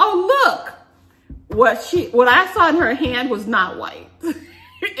stitching. She said, "Oh, look, what I saw in her hand was not white.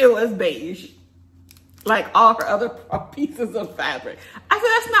 It was beige, like all her other pieces of fabric." I said,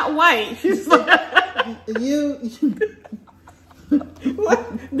 "That's not white." She's like,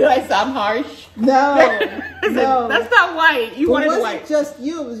 What? Did I sound harsh? No, no. That's not white. You wanted wasn't white. Just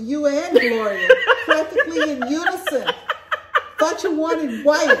you. It was you and Gloria, practically in unison. Thought you wanted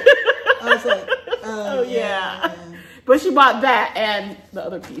white. I was like, oh yeah. But she bought that and the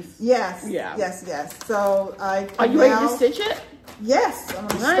other piece. Yes. Yeah. Yes. Yes. So Are you ready to stitch it? Yes, I'm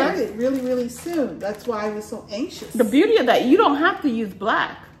gonna start it really, really soon. That's why I was so anxious. The beauty of that, you don't have to use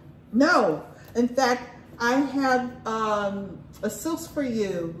black. No. In fact, I have a Silks for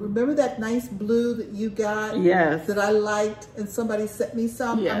You. Remember that nice blue that you got? Yes. That I liked, and somebody sent me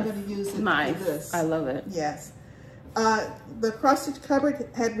some? Yes. I'm going to use it nice. for this. I love it. Yes. The cross stitch cupboard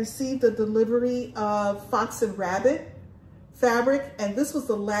had received a delivery of Fox and Rabbit fabric, and this was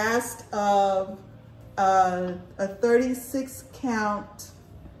the last of a 36 count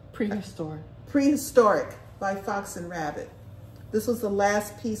prehistoric by Fox and Rabbit. This was the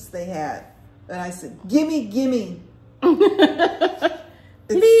last piece they had. And I said, gimme, gimme.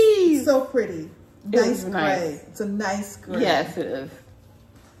 Please. So pretty. Nice gray. It's a nice gray. Yes, it is.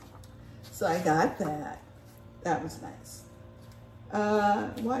 So I got that. That was nice.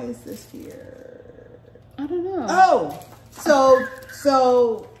 Why is this here? I don't know. Oh,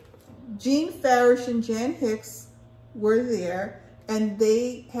 so Jean Farish and Jan Hicks were there, and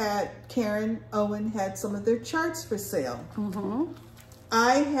they had, Karen Owen had some of their charts for sale.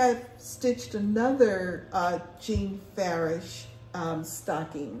 I had stitched another Jean Farish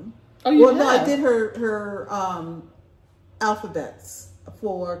stocking. Oh, you have? No, I did her alphabets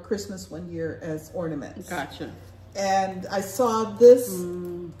for Christmas one year as ornaments. Gotcha. And I saw this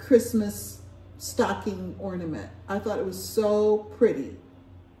Christmas stocking ornament. I thought it was so pretty.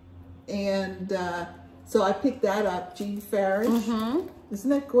 And so I picked that up, Jean Farish. Isn't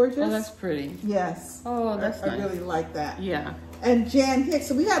that gorgeous? Oh, that's pretty. Yes. Oh, that's nice. I really like that. Yeah. And Jan Hicks,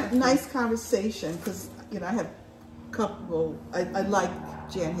 so we had a nice conversation because, you know, I have a couple, I like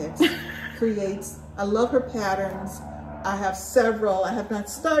Jan Hicks Creates. I love her patterns. I have several. I have not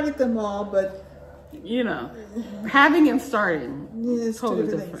started them all, but you know, having and starting, it's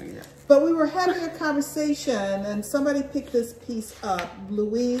totally different. Yeah. But we were having a conversation, and somebody picked this piece up,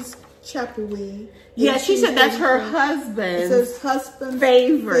 Louise Chapuis. Yeah, she said that's her husband's. It says husband's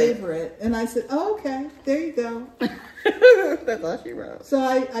favorite. And I said, oh, okay, there you go. That's all she wrote. So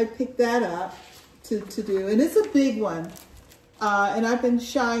I picked that up to do, and it's a big one. And I've been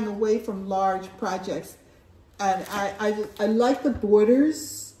shying away from large projects. And I like the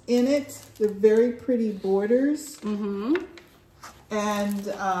borders in it. They're very pretty borders. And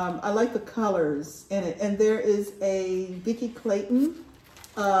I like the colors in it. And there is a Vicki Clayton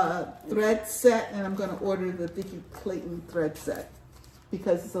thread set, and I'm going to order the Vicki Clayton thread set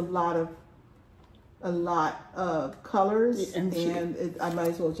because it's a lot of colors, and I might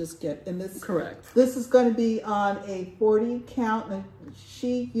as well just get in this. Correct. This is going to be on a 40 count, and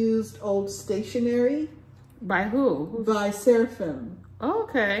she used old stationery. By who? By Seraphim. Oh,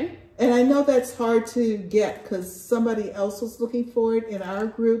 okay. And I know that's hard to get because somebody else was looking for it in our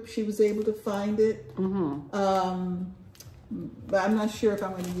group. She was able to find it. But I'm not sure if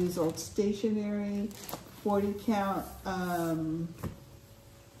I'm going to use old stationery, 40 count.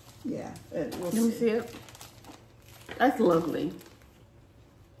 Yeah, we'll Let me see it. That's lovely.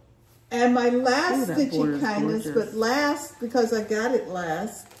 And my last Stitchy Kindness, but last, because I got it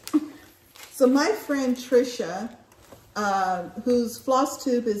last. So my friend Trisha, whose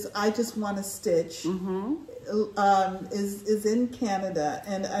Flosstube is I Just Want to Stitch, is in Canada.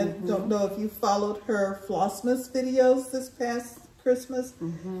 And I don't know if you followed her Flossmas videos this past Christmas,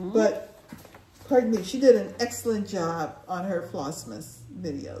 but pardon me, she did an excellent job on her Flossmas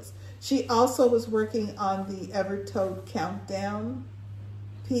videos. She also was working on the Evertote countdown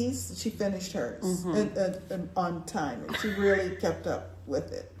piece. She finished hers on time, and she really kept up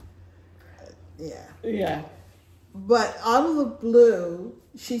with it. Yeah. But out of the blue,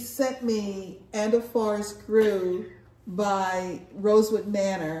 she sent me And a Forest Grew by Rosewood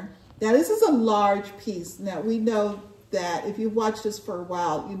Manor. Now, this is a large piece. Now, we know that if you've watched this for a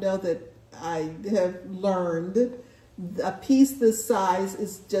while, you know that I have learned a piece this size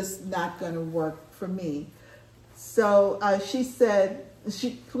is just not going to work for me. So she said,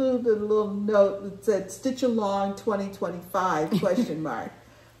 she included a little note that said, Stitch Along 2025, question mark.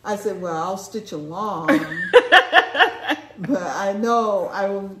 I said, well, I'll stitch along, but I know I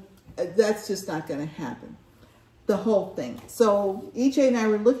will, that's just not going to happen, the whole thing. So EJ and I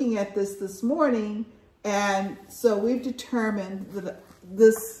were looking at this morning, and so we've determined that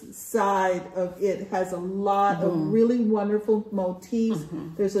this side of it has a lot of really wonderful motifs.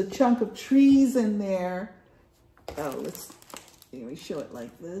 There's a chunk of trees in there. Oh, let me show it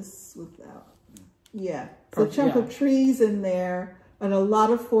like this without, so a chunk of trees in there, and a lot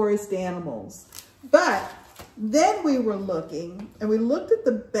of forest animals. But then we were looking, and we looked at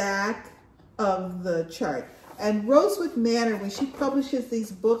the back of the chart. And Rosewood Manor, when she publishes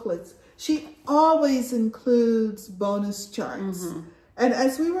these booklets, she always includes bonus charts. And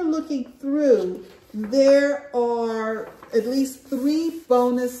as we were looking through, there are at least 3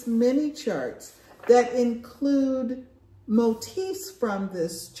 bonus mini charts that include motifs from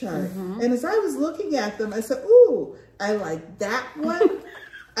this chart. And as I was looking at them, I said, ooh, I like that one.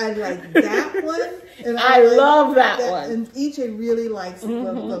 I like that one. And I love that one. And EJ really likes the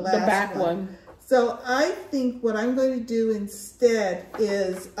last one. So I think what I'm going to do instead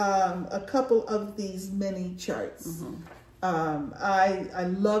is a couple of these mini charts. I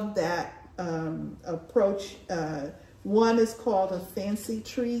love that approach. One is called a Fancy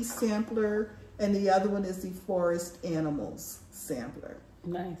Tree Sampler, and the other one is the Forest Animals Sampler.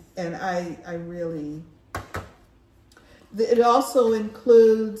 Nice. And I really It also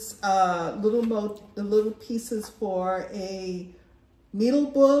includes little pieces for a needle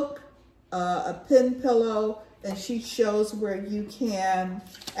book, a pin pillow, and she shows where you can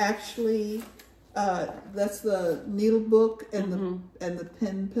actually, that's the needle book and the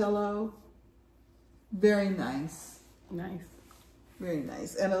pin pillow. Very nice. Nice. Very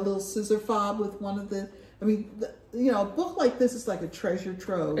nice. And a little scissor fob with one of the, I mean, you know, a book like this is like a treasure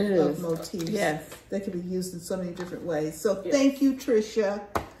trove of motifs. Yes. That can be used in so many different ways. So thank you, Tricia.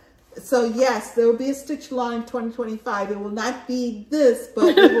 So yes, there will be a Stitch Along 2025. It will not be this,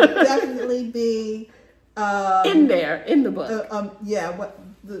 but it will definitely be in there, in the book. Yeah, what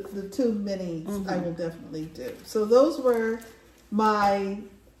the two minis I will definitely do. So those were my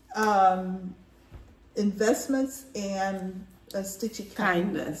investments and Stitchy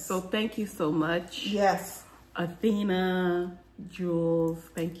kindness. So thank you so much. Yes. Athena, Jules,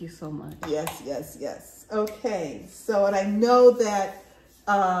 thank you so much. Yes, yes, yes. Okay, so and I know that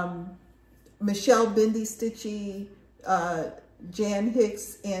Michelle, Bendy, Stitchy, Jan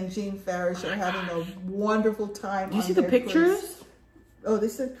Hicks, and Jean Farish are having a wonderful time. You see the pictures? Quiz. Oh, they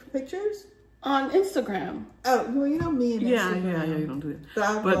sent pictures? On Instagram. Oh, well, you know me and Instagram. Yeah, you don't do it.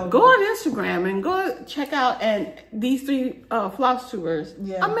 But go on Instagram and go check out, and these three floss tubers.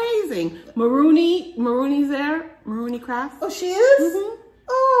 Yeah. Amazing. Marooney's there. Marooney Crafts. Oh, she is?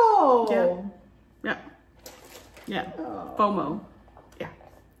 Oh. Yeah. Oh. FOMO. Yeah.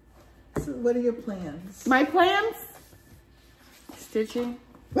 So what are your plans? My plans? Stitching.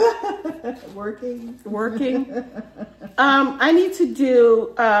 Working. I need to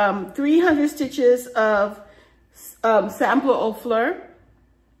do 300 stitches of sampler au fleur.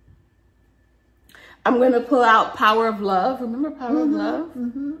 I'm going to pull out Power of Love. Remember Power of Love?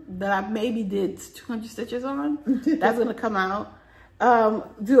 That I maybe did 200 stitches on. That's going to come out.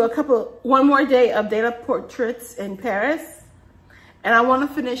 Do one more day of data portraits in Paris. And I want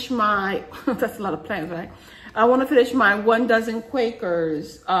to finish my, that's a lot of plans, right? I want to finish my 1 dozen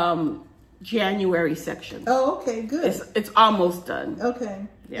Quakers January section. Oh, okay, good. It's almost done. Okay,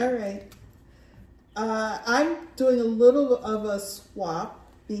 yeah. All right. I'm doing a little of a swap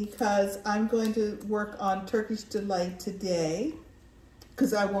because I'm going to work on Turkish Delight today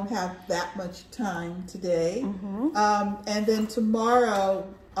because I won't have that much time today. And then tomorrow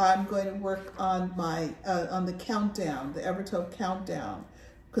I'm going to work on my on the countdown, the Evertote countdown,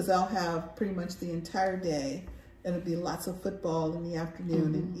 because I'll have pretty much the entire day, and it'll be lots of football in the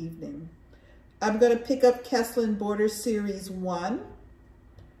afternoon and evening. I'm going to pick up Kesslin Border Series 1.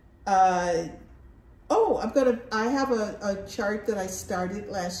 I have a chart that I started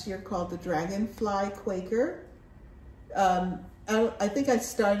last year called the Dragonfly Quaker. I think I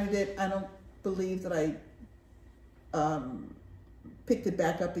started it. I don't believe that I picked it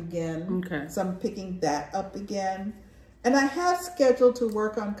back up again. Okay. So I'm picking that up again. And I have scheduled to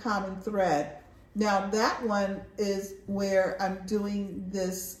work on Common Thread. Now that one is where I'm doing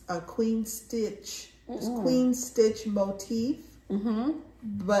this Queen Stitch motif,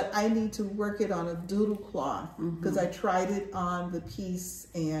 but I need to work it on a doodle cloth because I tried it on the piece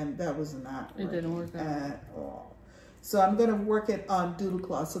and that was not working. It didn't work at all. So I'm going to work it on doodle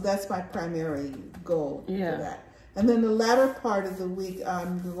cloth. So that's my primary goal for that. And then the latter part of the week,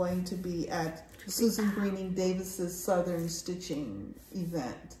 I'm going to be at Susan Greening Davis's Southern Stitching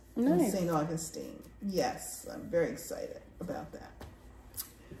event in St. Augustine. Yes, I'm very excited about that.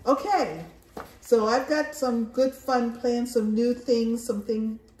 Okay, so I've got some good fun plans, some new things,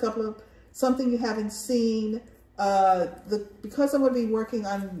 something you haven't seen. Because I'm going to be working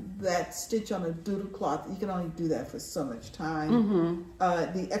on that stitch on a doodle cloth, you can only do that for so much time.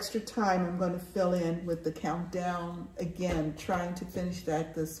 The extra time I'm going to fill in with the countdown, again, trying to finish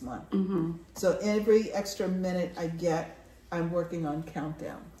that this month. So every extra minute I get, I'm working on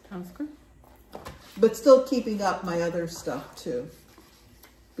countdown. Sounds good. But still keeping up my other stuff too,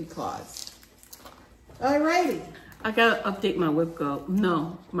 because. Alrighty. I got to update my whip go.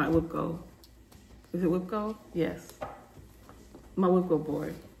 No, my whip go. Is it whip go? Yes. My whip go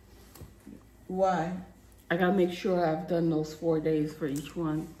board. Why? I gotta make sure I've done those 4 days for each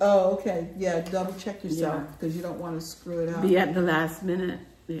one. Oh, okay. Yeah, double check yourself because you don't want to screw it up. Be at the last minute.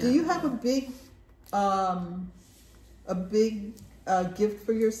 Yeah. Do you have a big gift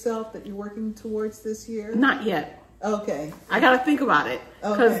for yourself that you're working towards this year? Not yet. Okay. I gotta think about it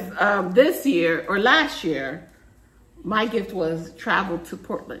because this year or last year, my gift was travel to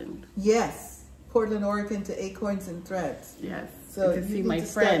Portland. Yes. Portland, Oregon to Acorns and Threads. Yes. So you need to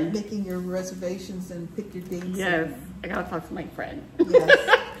start making your reservations and pick your dates. Yes. I gotta talk to my friend.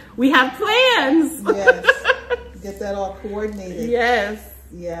 Yes. We have plans. Yes. Get that all coordinated. Yes.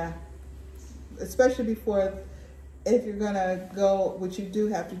 Yeah. Especially before if you're gonna go, which you do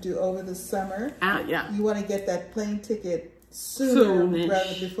have to do over the summer, yeah, you want to get that plane ticket sooner Soonish.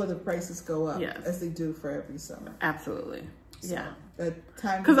 rather before the prices go up, yes, as they do for every summer. Absolutely, so yeah.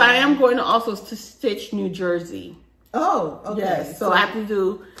 Because I am going to also stitch New Jersey. Oh, okay. Yes, so I have to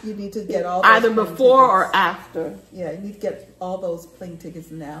do. You need to get all those either before tickets. or after. Yeah, you need to get all those plane tickets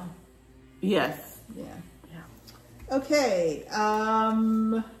now. Yes. Yeah. Yeah. Okay.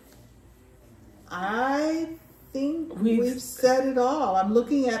 I think we've said it all. I'm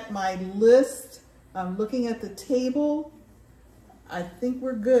looking at my list. I'm looking at the table. I think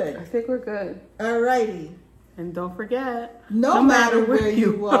we're good. I think we're good. All righty. And don't forget, no matter where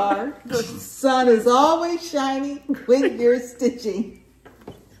you are, the sun is always shining when you're stitching.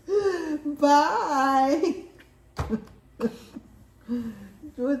 Bye.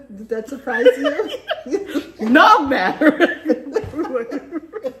 Did that surprise you? No matter.